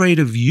be afraid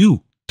of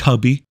you,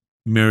 Tubby?"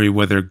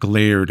 Merriweather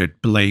glared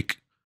at Blake.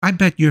 "I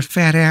bet your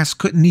fat ass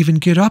couldn't even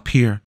get up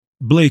here."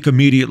 Blake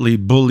immediately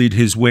bullied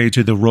his way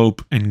to the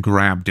rope and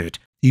grabbed it.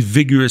 He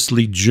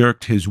vigorously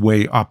jerked his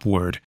way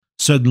upward.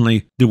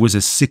 Suddenly, there was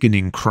a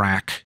sickening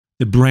crack.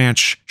 The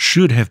branch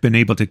should have been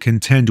able to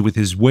contend with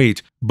his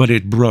weight, but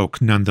it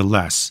broke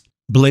nonetheless.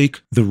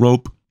 Blake, the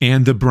rope,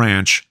 and the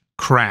branch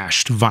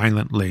crashed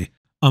violently.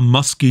 A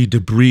musky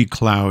debris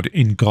cloud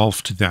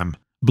engulfed them.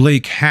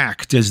 Blake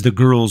hacked as the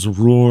girls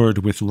roared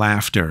with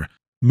laughter.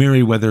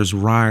 Merriweather's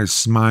wry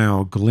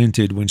smile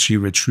glinted when she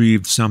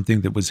retrieved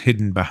something that was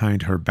hidden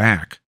behind her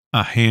back.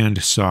 A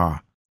hand saw.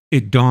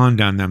 It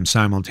dawned on them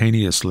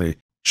simultaneously.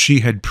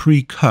 She had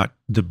pre-cut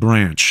the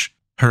branch.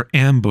 Her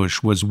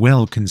ambush was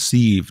well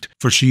conceived,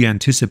 for she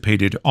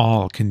anticipated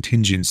all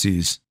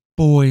contingencies.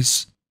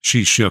 "Boys,"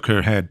 she shook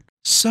her head.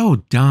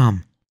 "So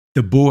dumb."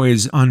 The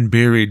boys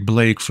unburied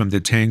Blake from the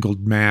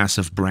tangled mass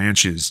of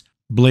branches.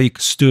 Blake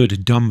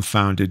stood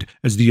dumbfounded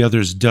as the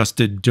others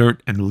dusted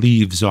dirt and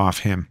leaves off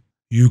him.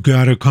 "You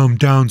gotta come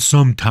down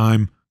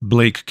sometime,"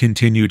 Blake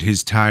continued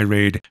his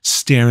tirade,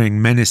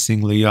 staring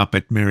menacingly up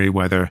at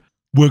Merryweather.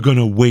 "We're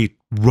gonna wait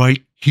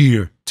right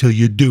here till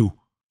you do."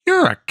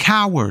 "You're a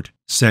coward,"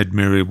 said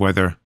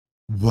Merryweather.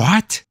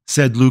 "What?"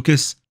 said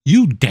Lucas.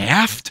 "You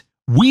daft?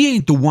 We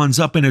ain't the ones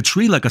up in a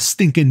tree like a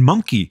stinking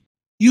monkey.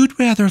 You'd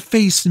rather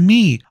face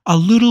me, a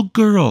little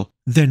girl,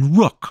 than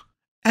Rook.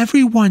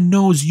 Everyone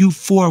knows you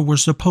four were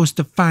supposed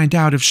to find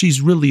out if she's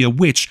really a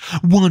witch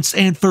once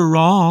and for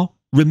all.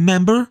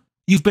 Remember?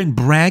 You've been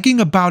bragging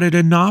about it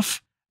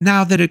enough.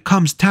 Now that it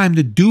comes time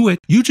to do it,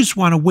 you just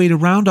want to wait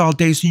around all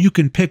day so you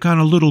can pick on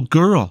a little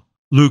girl."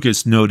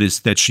 Lucas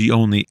noticed that she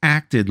only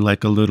acted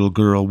like a little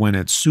girl when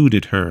it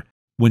suited her,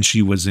 when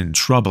she was in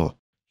trouble.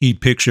 He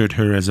pictured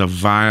her as a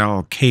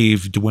vile,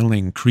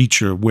 cave-dwelling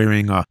creature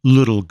wearing a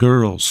little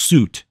girl's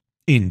suit.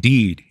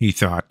 Indeed, he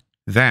thought,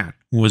 that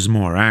was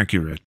more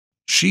accurate.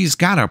 "She's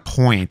got a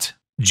point,"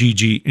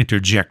 Gigi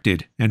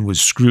interjected, and was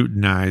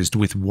scrutinized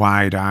with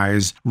wide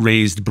eyes,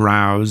 raised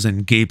brows,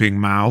 and gaping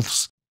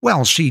mouths.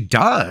 "Well, she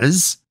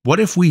does. What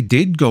if we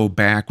did go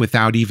back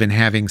without even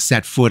having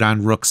set foot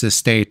on Rook's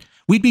estate?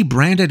 We'd be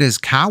branded as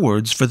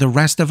cowards for the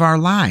rest of our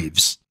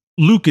lives."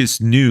 Lucas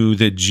knew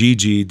that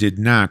Gigi did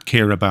not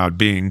care about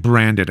being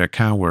branded a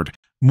coward.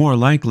 More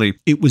likely,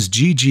 it was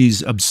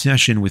Gigi's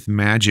obsession with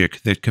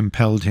magic that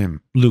compelled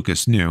him,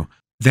 Lucas knew.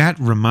 That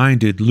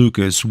reminded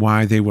Lucas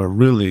why they were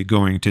really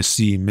going to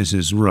see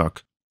Mrs.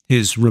 Rook,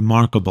 his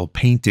remarkable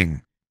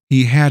painting.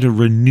 He had a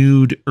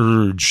renewed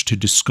urge to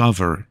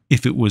discover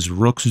if it was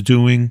Rook's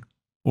doing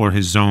or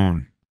his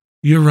own.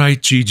 "You're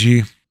right,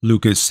 Gigi,"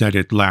 Lucas said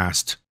at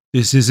last.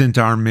 "This isn't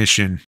our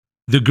mission."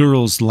 The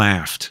girls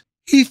laughed.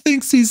 "He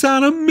thinks he's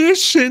on a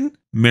mission."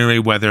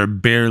 Merryweather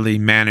barely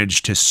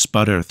managed to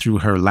sputter through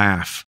her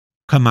laugh.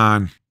 "Come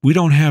on, we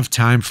don't have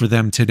time for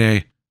them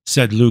today,"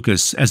 said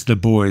Lucas as the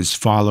boys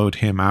followed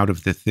him out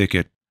of the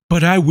thicket.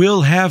 "But I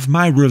will have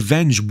my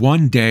revenge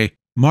one day,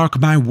 mark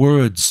my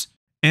words."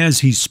 As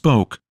he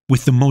spoke,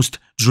 with the most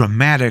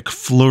dramatic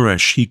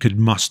flourish he could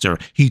muster,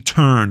 he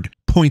turned,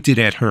 pointed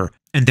at her,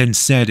 and then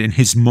said in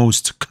his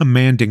most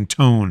commanding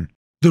tone,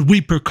 "The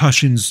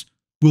repercussions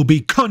will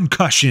be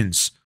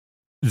concussions."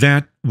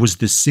 That was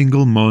the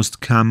single most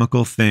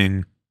comical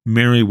thing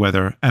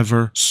Merryweather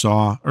ever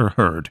saw or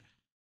heard.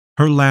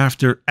 Her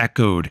laughter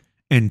echoed,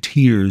 and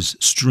tears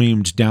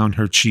streamed down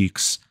her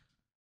cheeks.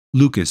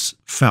 Lucas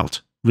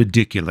felt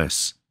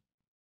ridiculous,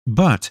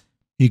 but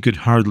he could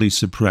hardly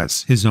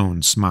suppress his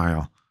own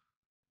smile.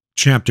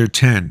 Chapter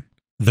 10.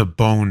 The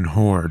Bone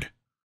Horde.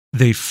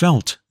 They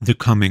felt the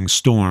coming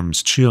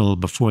storm's chill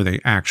before they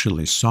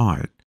actually saw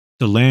it.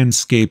 The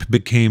landscape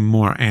became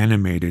more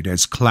animated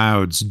as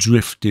clouds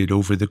drifted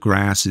over the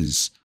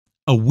grasses.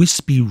 A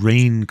wispy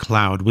rain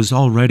cloud was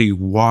already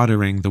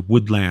watering the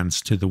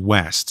woodlands to the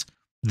west.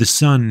 The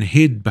sun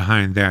hid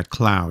behind that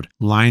cloud,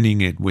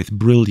 lining it with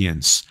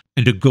brilliance,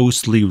 and a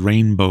ghostly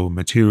rainbow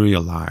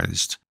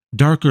materialized.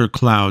 Darker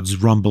clouds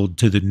rumbled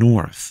to the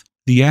north.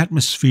 The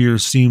atmosphere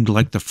seemed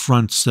like the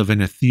fronts of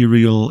an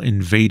ethereal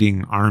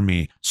invading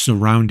army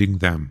surrounding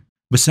them.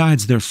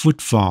 Besides their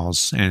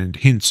footfalls and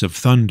hints of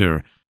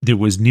thunder, there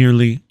was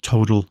nearly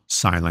total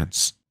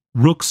silence.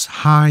 Rook's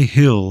high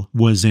hill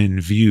was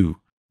in view.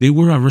 They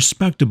were a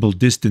respectable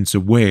distance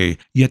away,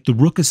 yet the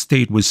Rook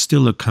estate was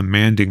still a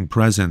commanding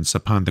presence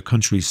upon the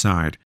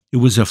countryside. It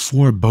was a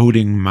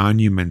foreboding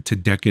monument to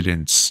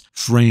decadence,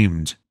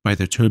 framed by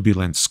the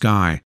turbulent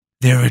sky.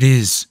 "There it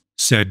is,"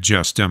 said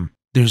Justum.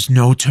 "There's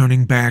no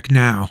turning back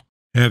now."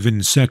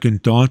 "Having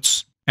second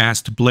thoughts?"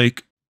 asked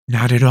Blake.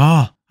 "Not at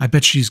all. I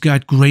bet she's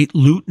got great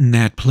loot in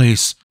that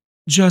place."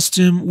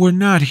 "Justum, we're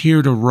not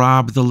here to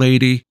rob the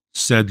lady,"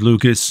 said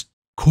Lucas.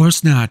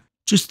 "Course not.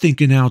 Just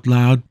thinking out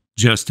loud."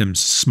 Justum's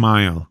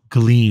smile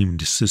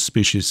gleamed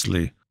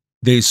suspiciously.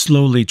 They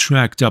slowly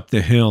trekked up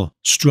the hill,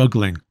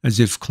 struggling as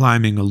if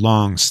climbing a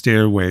long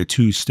stairway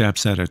 2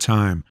 steps at a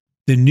time.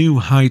 The new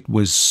height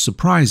was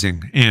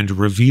surprising and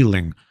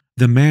revealing.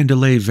 The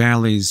Mandalay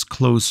Valley's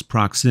close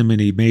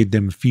proximity made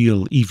them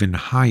feel even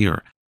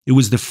higher. It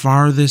was the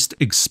farthest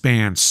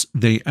expanse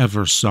they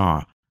ever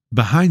saw.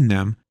 Behind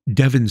them,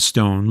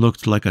 Devonstone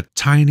looked like a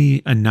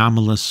tiny,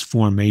 anomalous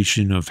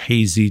formation of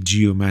hazy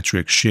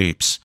geometric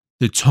shapes.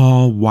 The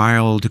tall,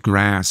 wild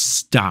grass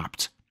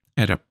stopped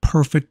at a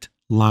perfect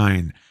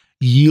line,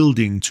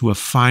 yielding to a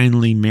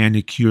finely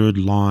manicured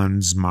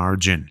lawn's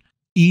margin.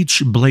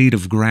 Each blade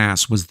of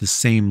grass was the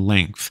same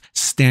length,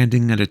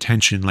 standing at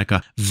attention like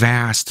a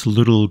vast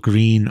little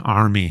green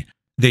army.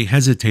 They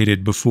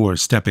hesitated before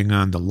stepping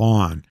on the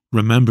lawn,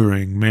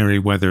 remembering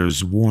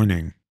Merryweather's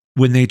warning.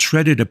 When they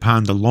treaded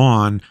upon the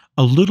lawn,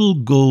 a little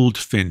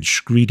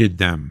goldfinch greeted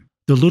them.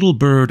 The little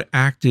bird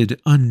acted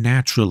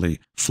unnaturally,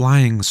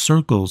 flying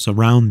circles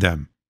around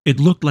them. It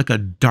looked like a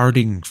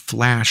darting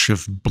flash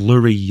of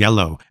blurry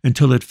yellow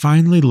until it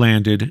finally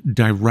landed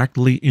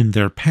directly in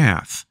their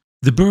path.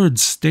 The bird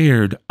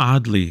stared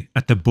oddly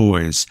at the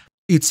boys.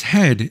 Its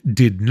head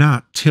did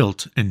not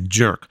tilt and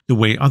jerk the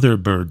way other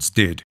birds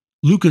did.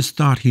 Lucas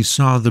thought he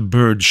saw the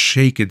bird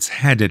shake its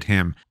head at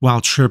him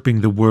while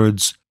chirping the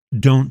words,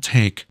 "Don't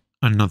take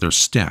another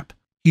step."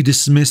 He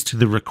dismissed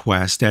the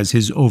request as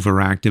his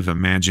overactive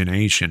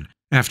imagination.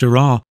 After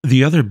all,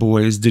 the other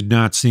boys did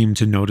not seem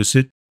to notice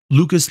it.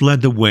 Lucas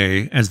led the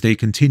way as they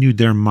continued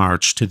their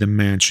march to the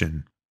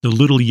mansion. The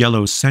little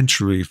yellow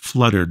sentry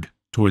fluttered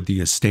toward the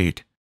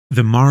estate.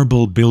 The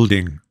marble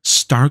building,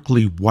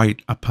 starkly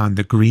white upon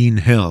the green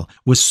hill,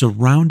 was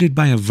surrounded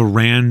by a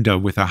veranda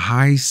with a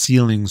high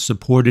ceiling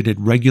supported at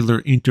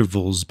regular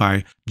intervals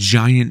by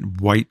giant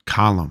white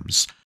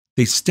columns.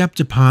 They stepped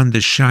upon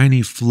the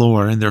shiny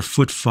floor and their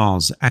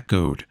footfalls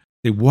echoed.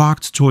 They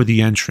walked toward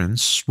the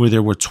entrance, where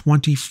there were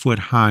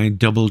 20-foot-high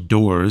double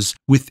doors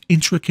with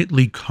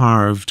intricately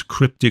carved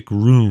cryptic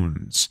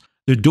runes.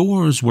 The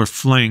doors were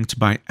flanked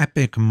by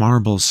epic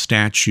marble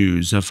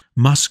statues of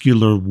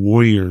muscular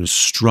warriors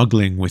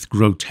struggling with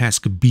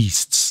grotesque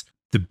beasts.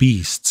 The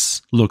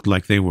beasts looked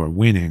like they were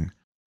winning.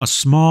 A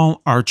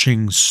small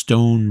arching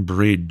stone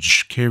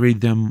bridge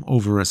carried them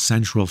over a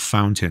central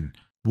fountain.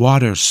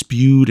 Water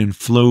spewed and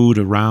flowed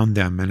around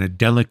them, and a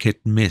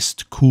delicate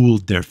mist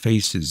cooled their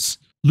faces.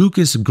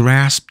 Lucas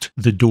grasped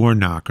the door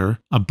knocker,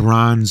 a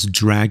bronze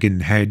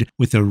dragon head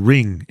with a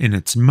ring in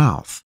its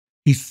mouth.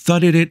 He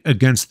thudded it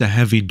against the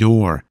heavy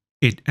door.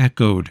 It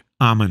echoed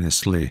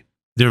ominously.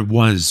 There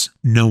was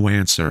no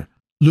answer.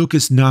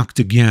 Lucas knocked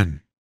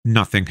again.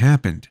 Nothing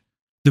happened.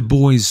 The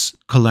boys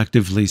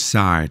collectively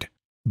sighed.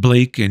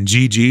 Blake and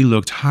Gigi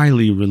looked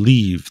highly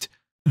relieved.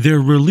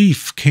 Their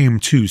relief came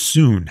too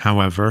soon,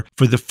 however,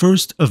 for the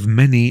first of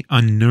many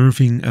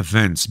unnerving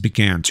events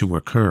began to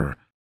occur.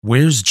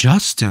 "Where's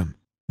Justin?"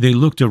 They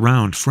looked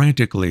around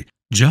frantically.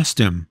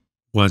 Justin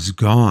was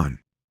gone.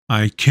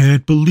 "I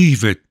can't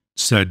believe it,"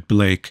 said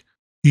Blake.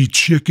 "He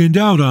chickened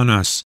out on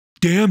us.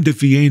 Damned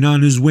if he ain't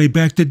on his way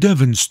back to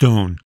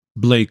Devonstone."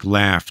 Blake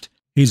laughed.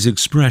 His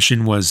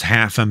expression was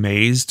half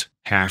amazed,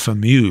 half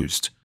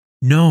amused.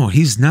 "No,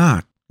 he's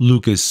not,"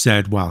 Lucas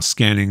said while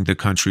scanning the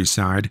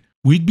countryside.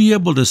 "We'd be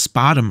able to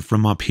spot him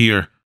from up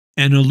here."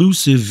 An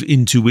elusive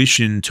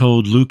intuition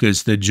told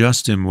Lucas that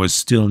Justin was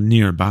still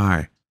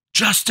nearby.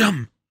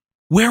 "Justin!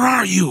 Where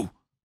are you?"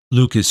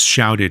 Lucas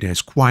shouted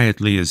as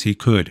quietly as he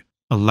could,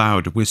 a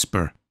loud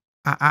whisper.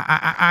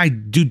 I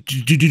do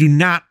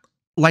not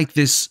like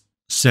this,"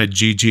 said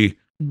Gigi.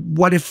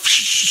 "What if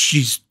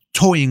she's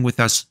toying with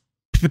us,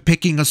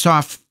 picking us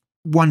off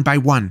one by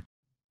one?"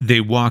 They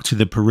walked to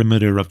the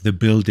perimeter of the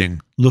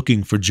building,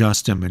 looking for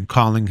Justin and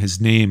calling his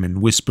name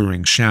in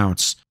whispering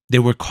shouts. They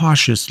were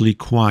cautiously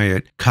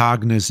quiet,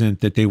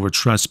 cognizant that they were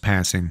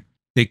trespassing.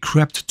 They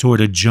crept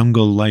toward a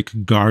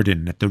jungle-like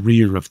garden at the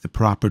rear of the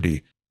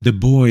property. The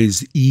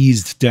boys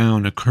eased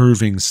down a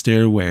curving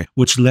stairway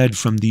which led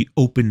from the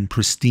open,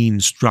 pristine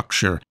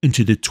structure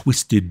into the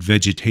twisted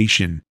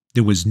vegetation.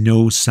 There was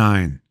no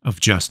sign of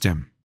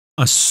Justin.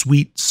 A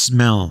sweet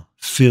smell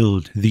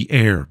filled the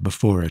air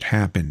before it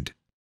happened.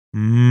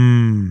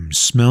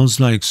 Smells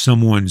like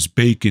someone's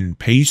baking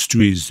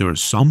pastries or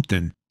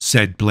something,"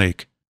 said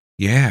Blake.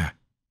 Yeah.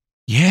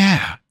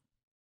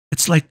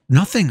 It's like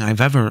nothing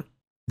I've ever..."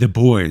 The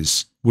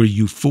boys were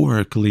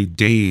euphorically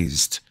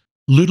dazed.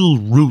 Little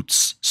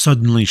roots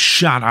suddenly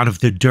shot out of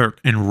the dirt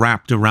and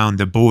wrapped around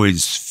the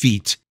boys'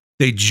 feet.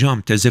 They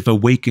jumped as if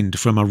awakened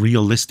from a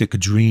realistic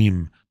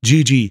dream.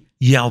 Gigi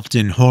yelped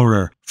in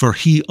horror, for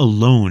he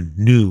alone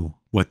knew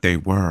what they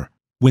were.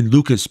 When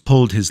Lucas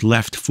pulled his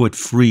left foot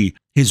free,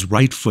 his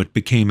right foot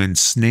became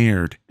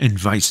ensnared, and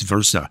vice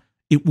versa.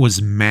 It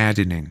was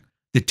maddening.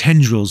 The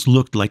tendrils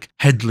looked like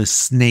headless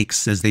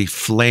snakes as they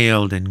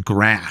flailed and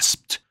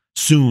grasped.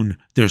 Soon,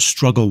 their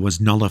struggle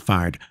was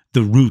nullified.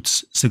 The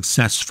roots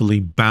successfully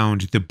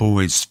bound the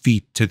boys'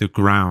 feet to the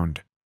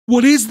ground.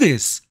 "What is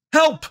this?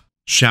 Help!"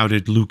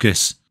 shouted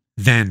Lucas.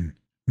 Then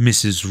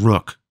Mrs.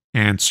 Rook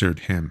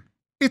answered him.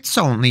 "It's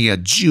only a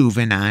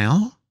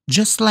juvenile,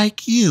 just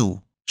like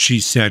you,"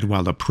 she said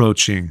while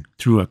approaching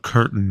through a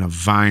curtain of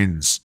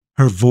vines.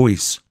 Her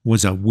voice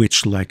was a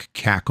witch-like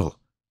cackle,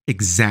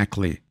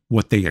 exactly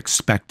what they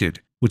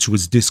expected, which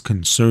was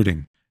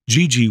disconcerting.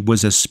 Gigi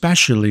was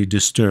especially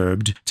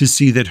disturbed to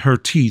see that her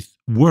teeth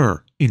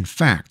were, in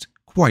fact,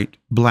 quite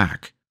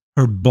black.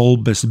 Her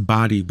bulbous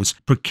body was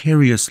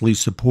precariously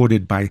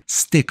supported by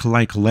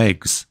stick-like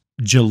legs.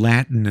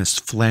 Gelatinous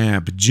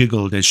flab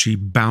jiggled as she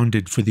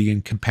bounded for the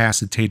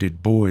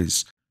incapacitated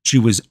boys. She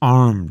was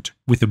armed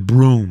with a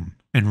broom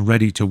and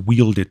ready to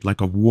wield it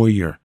like a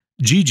warrior.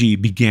 Gigi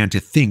began to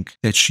think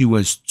that she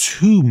was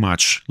too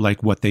much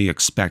like what they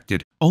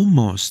expected,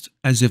 almost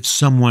as if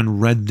someone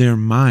read their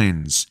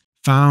minds,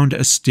 found a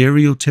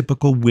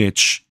stereotypical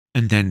witch,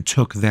 and then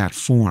took that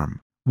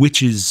form.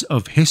 Witches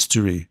of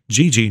history,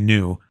 Gigi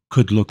knew,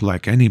 could look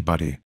like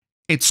anybody.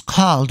 "It's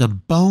called a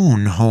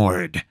bone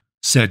hoard,"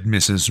 said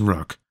Mrs.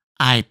 Rook.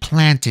 "I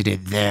planted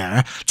it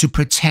there to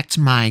protect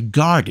my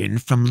garden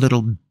from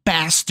little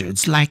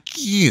bastards like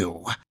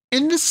you.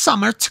 In the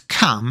summer to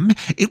come,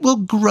 it will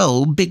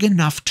grow big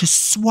enough to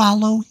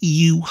swallow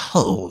you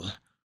whole."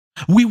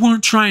 "We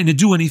weren't trying to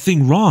do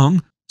anything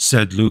wrong,"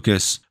 said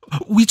Lucas.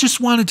 "We just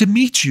wanted to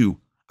meet you.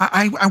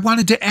 I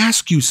wanted to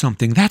ask you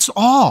something, that's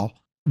all."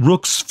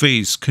 Rook's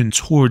face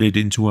contorted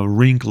into a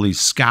wrinkly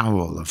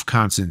scowl of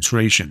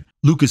concentration.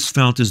 Lucas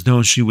felt as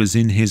though she was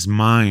in his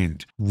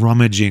mind,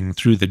 rummaging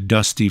through the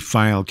dusty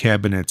file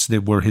cabinets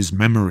that were his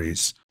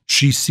memories.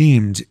 She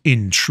seemed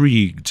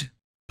intrigued.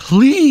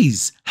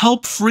 "Please,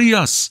 help free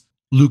us!"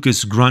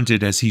 Lucas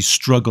grunted as he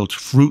struggled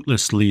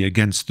fruitlessly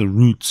against the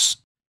roots.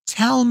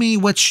 "Tell me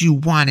what you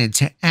wanted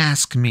to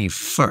ask me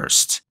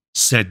first,"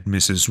 said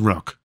Mrs.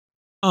 Rook.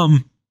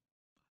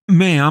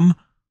 Ma'am,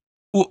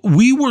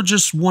 we were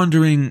just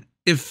wondering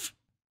if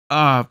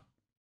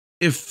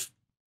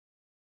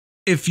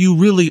you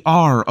really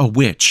are a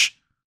witch."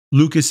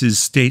 Lucas's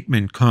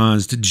statement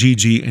caused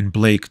Gigi and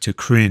Blake to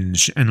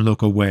cringe and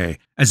look away,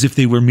 as if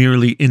they were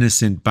merely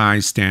innocent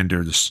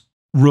bystanders.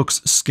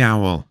 Rook's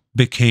scowl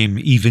became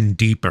even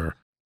deeper.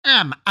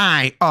 "Am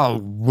I a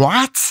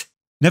what?"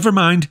 "Never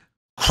mind."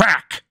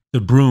 Crack! The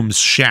broom's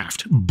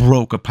shaft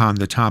broke upon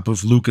the top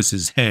of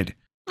Lucas's head.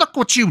 "Look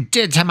what you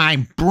did to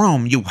my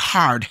broom, you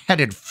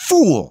hard-headed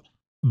fool!"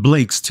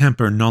 Blake's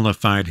temper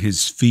nullified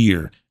his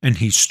fear, and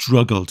he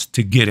struggled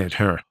to get at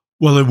her.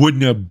 "Well, it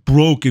wouldn't have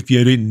broke if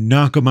you didn't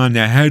knock him on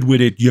the head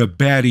with it, you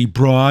batty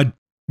broad."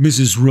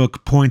 Mrs.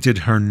 Rook pointed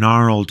her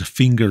gnarled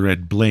finger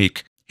at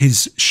Blake.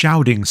 His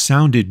shouting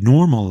sounded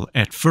normal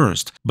at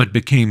first, but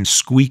became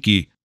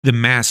squeaky. The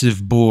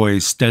massive boy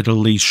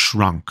steadily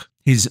shrunk.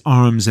 His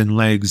arms and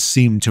legs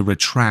seemed to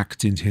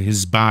retract into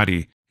his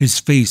body. His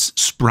face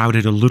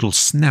sprouted a little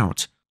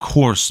snout.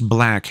 Coarse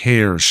black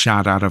hair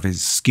shot out of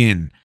his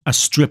skin. A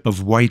strip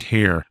of white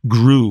hair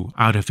grew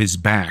out of his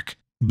back.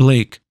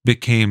 Blake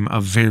became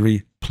a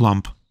very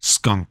plump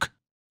skunk.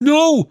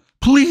 "No,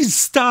 please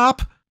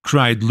stop!"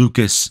 cried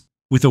Lucas.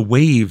 With a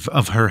wave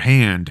of her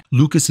hand,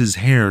 Lucas's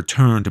hair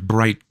turned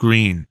bright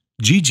green.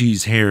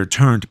 Gigi's hair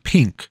turned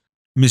pink.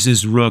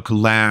 Mrs. Rook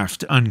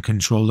laughed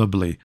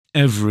uncontrollably.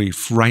 Every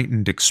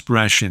frightened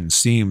expression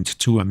seemed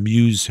to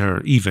amuse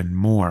her even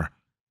more.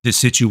 The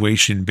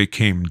situation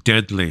became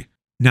deadly.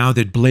 Now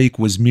that Blake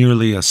was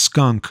merely a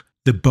skunk,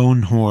 the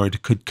bone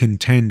horde could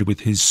contend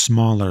with his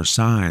smaller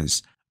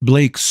size.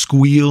 Blake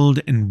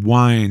squealed and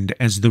whined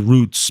as the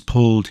roots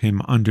pulled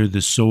him under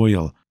the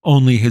soil.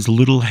 Only his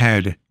little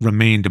head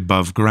remained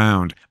above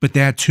ground, but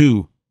that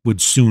too would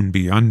soon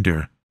be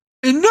under.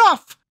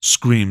 "Enough!"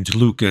 screamed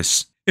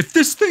Lucas. "If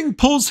this thing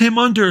pulls him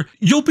under,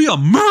 you'll be a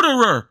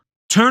murderer!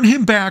 Turn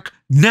him back,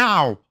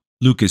 now!"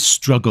 Lucas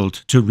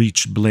struggled to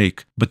reach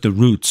Blake, but the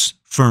roots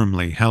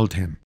firmly held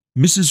him.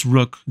 Mrs.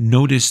 Rook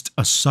noticed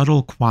a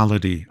subtle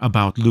quality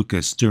about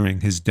Lucas during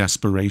his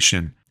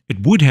desperation.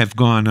 It would have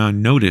gone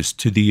unnoticed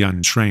to the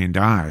untrained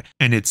eye,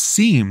 and it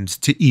seemed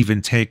to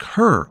even take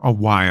her a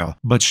while,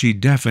 but she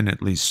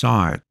definitely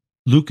saw it.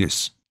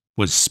 Lucas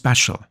was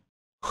special.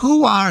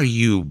 "Who are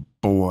you,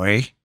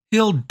 boy?"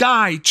 "He'll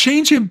die!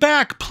 Change him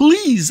back,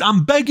 please!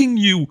 I'm begging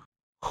you!"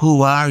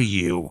 "Who are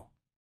you?"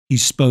 He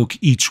spoke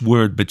each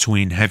word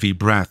between heavy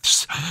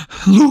breaths.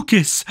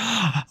 "Lucas!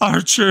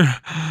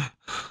 Archer!"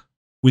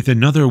 With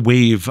another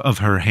wave of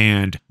her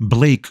hand,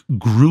 Blake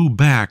grew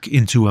back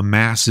into a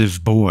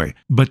massive boy,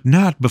 but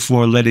not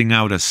before letting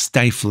out a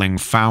stifling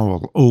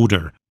foul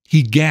odor.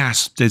 He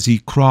gasped as he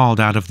crawled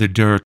out of the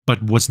dirt,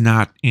 but was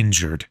not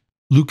injured.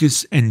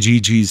 Lucas and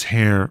Gigi's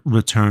hair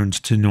returned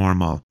to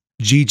normal.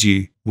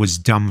 Gigi was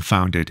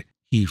dumbfounded.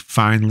 He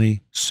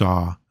finally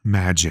saw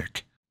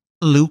magic.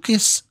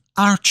 "Lucas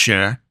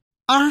Archer?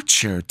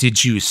 Archer,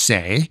 did you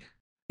say?"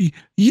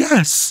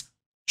 "Yes."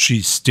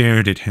 She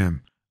stared at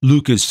him.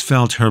 Lucas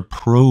felt her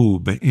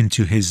probe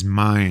into his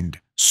mind,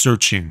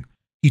 searching.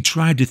 He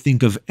tried to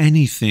think of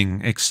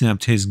anything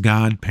except his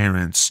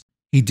godparents.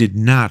 He did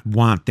not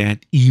want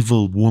that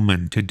evil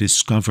woman to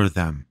discover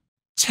them.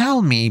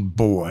 "Tell me,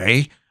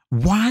 boy,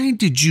 why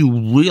did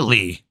you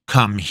really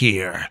come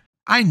here?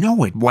 I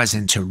know it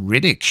wasn't to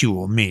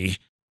ridicule me."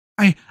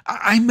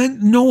 I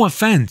meant no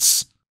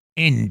offense."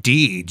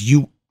 "Indeed,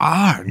 you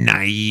are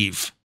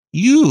naive.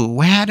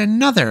 You had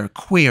another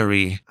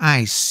query,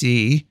 I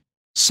see.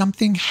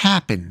 Something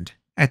happened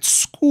at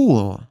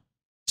school.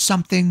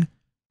 Something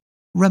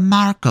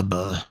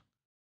remarkable.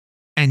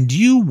 And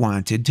you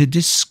wanted to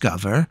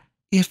discover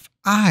if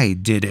I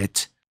did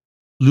it."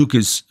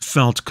 Lucas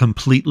felt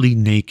completely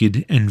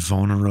naked and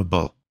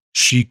vulnerable.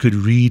 She could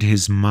read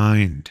his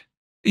mind.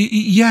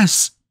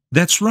 "Yes,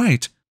 that's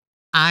right."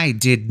 "I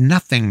did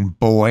nothing,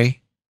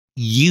 boy.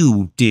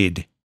 You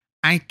did.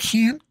 I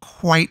can't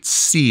quite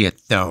see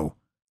it, though.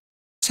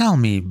 Tell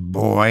me,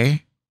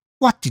 boy,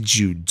 what did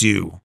you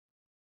do?"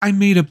 "I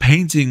made a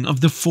painting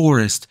of the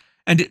forest,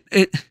 and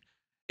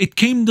it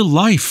came to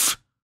life."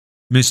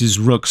 Mrs.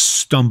 Rook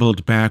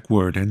stumbled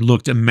backward and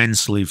looked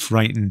immensely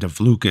frightened of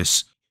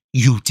Lucas.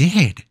 "You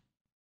did?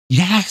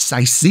 Yes,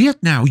 I see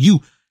it now.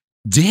 You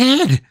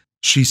did."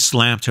 She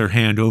slapped her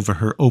hand over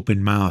her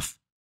open mouth.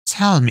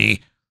 "Tell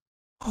me,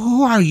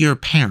 who are your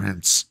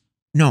parents?"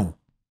 "No,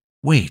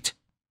 wait.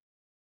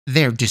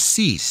 They're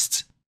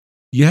deceased."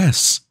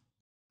 "Yes."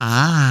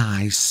 "Ah,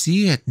 I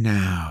see it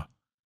now.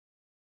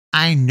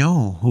 I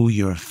know who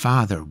your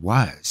father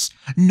was.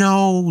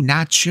 No,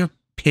 not your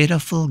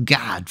pitiful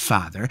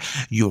godfather,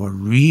 your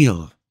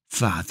real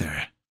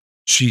father."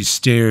 She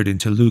stared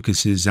into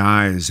Lucas's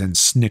eyes and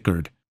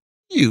snickered.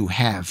 You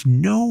have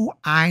no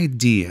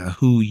idea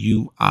who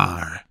you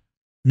are.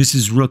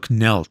 Mrs. Rook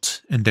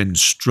knelt and then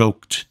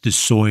stroked the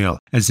soil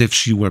as if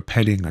she were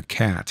petting a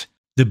cat.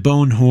 The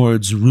bone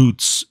horde's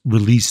roots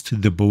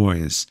released the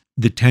boys.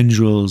 The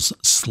tendrils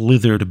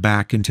slithered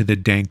back into the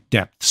dank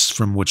depths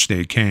from which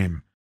they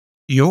came.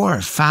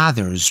 Your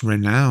father's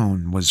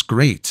renown was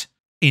great.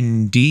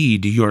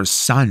 Indeed, your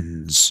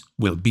sons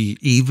will be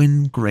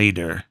even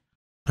greater.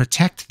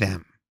 Protect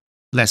them,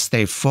 lest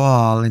they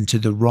fall into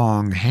the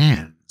wrong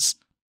hands.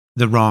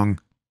 The wrong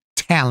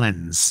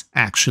talons,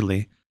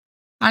 actually.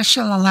 I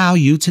shall allow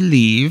you to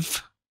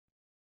leave.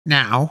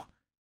 Now,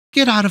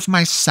 get out of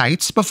my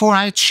sight before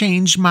I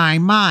change my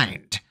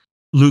mind.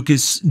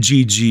 Lucas,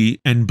 Gigi,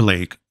 and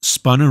Blake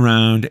spun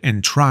around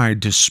and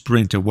tried to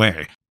sprint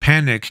away.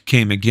 Panic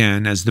came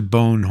again as the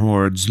bone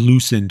horde's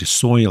loosened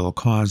soil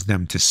caused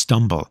them to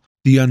stumble.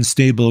 The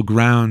unstable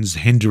ground's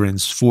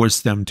hindrance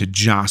forced them to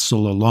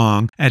jostle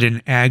along at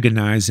an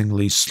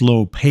agonizingly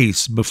slow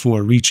pace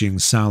before reaching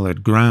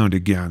solid ground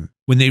again.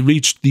 When they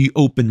reached the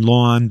open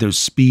lawn, their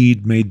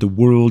speed made the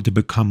world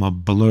become a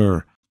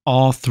blur.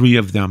 All three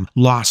of them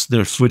lost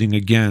their footing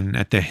again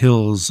at the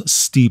hill's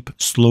steep,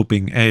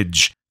 sloping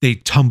edge. They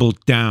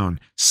tumbled down.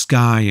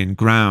 Sky and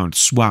ground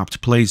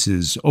swapped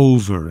places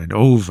over and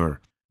over.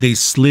 They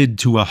slid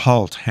to a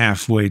halt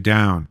halfway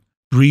down.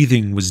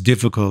 Breathing was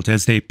difficult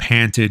as they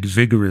panted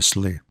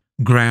vigorously.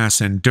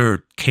 Grass and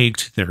dirt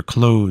caked their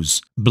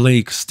clothes.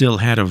 Blake still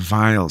had a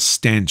vile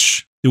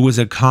stench. There was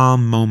a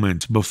calm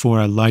moment before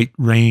a light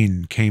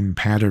rain came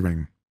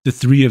pattering. The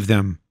three of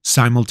them,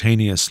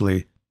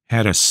 simultaneously,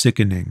 had a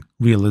sickening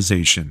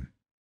realization.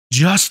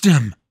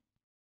 Justin!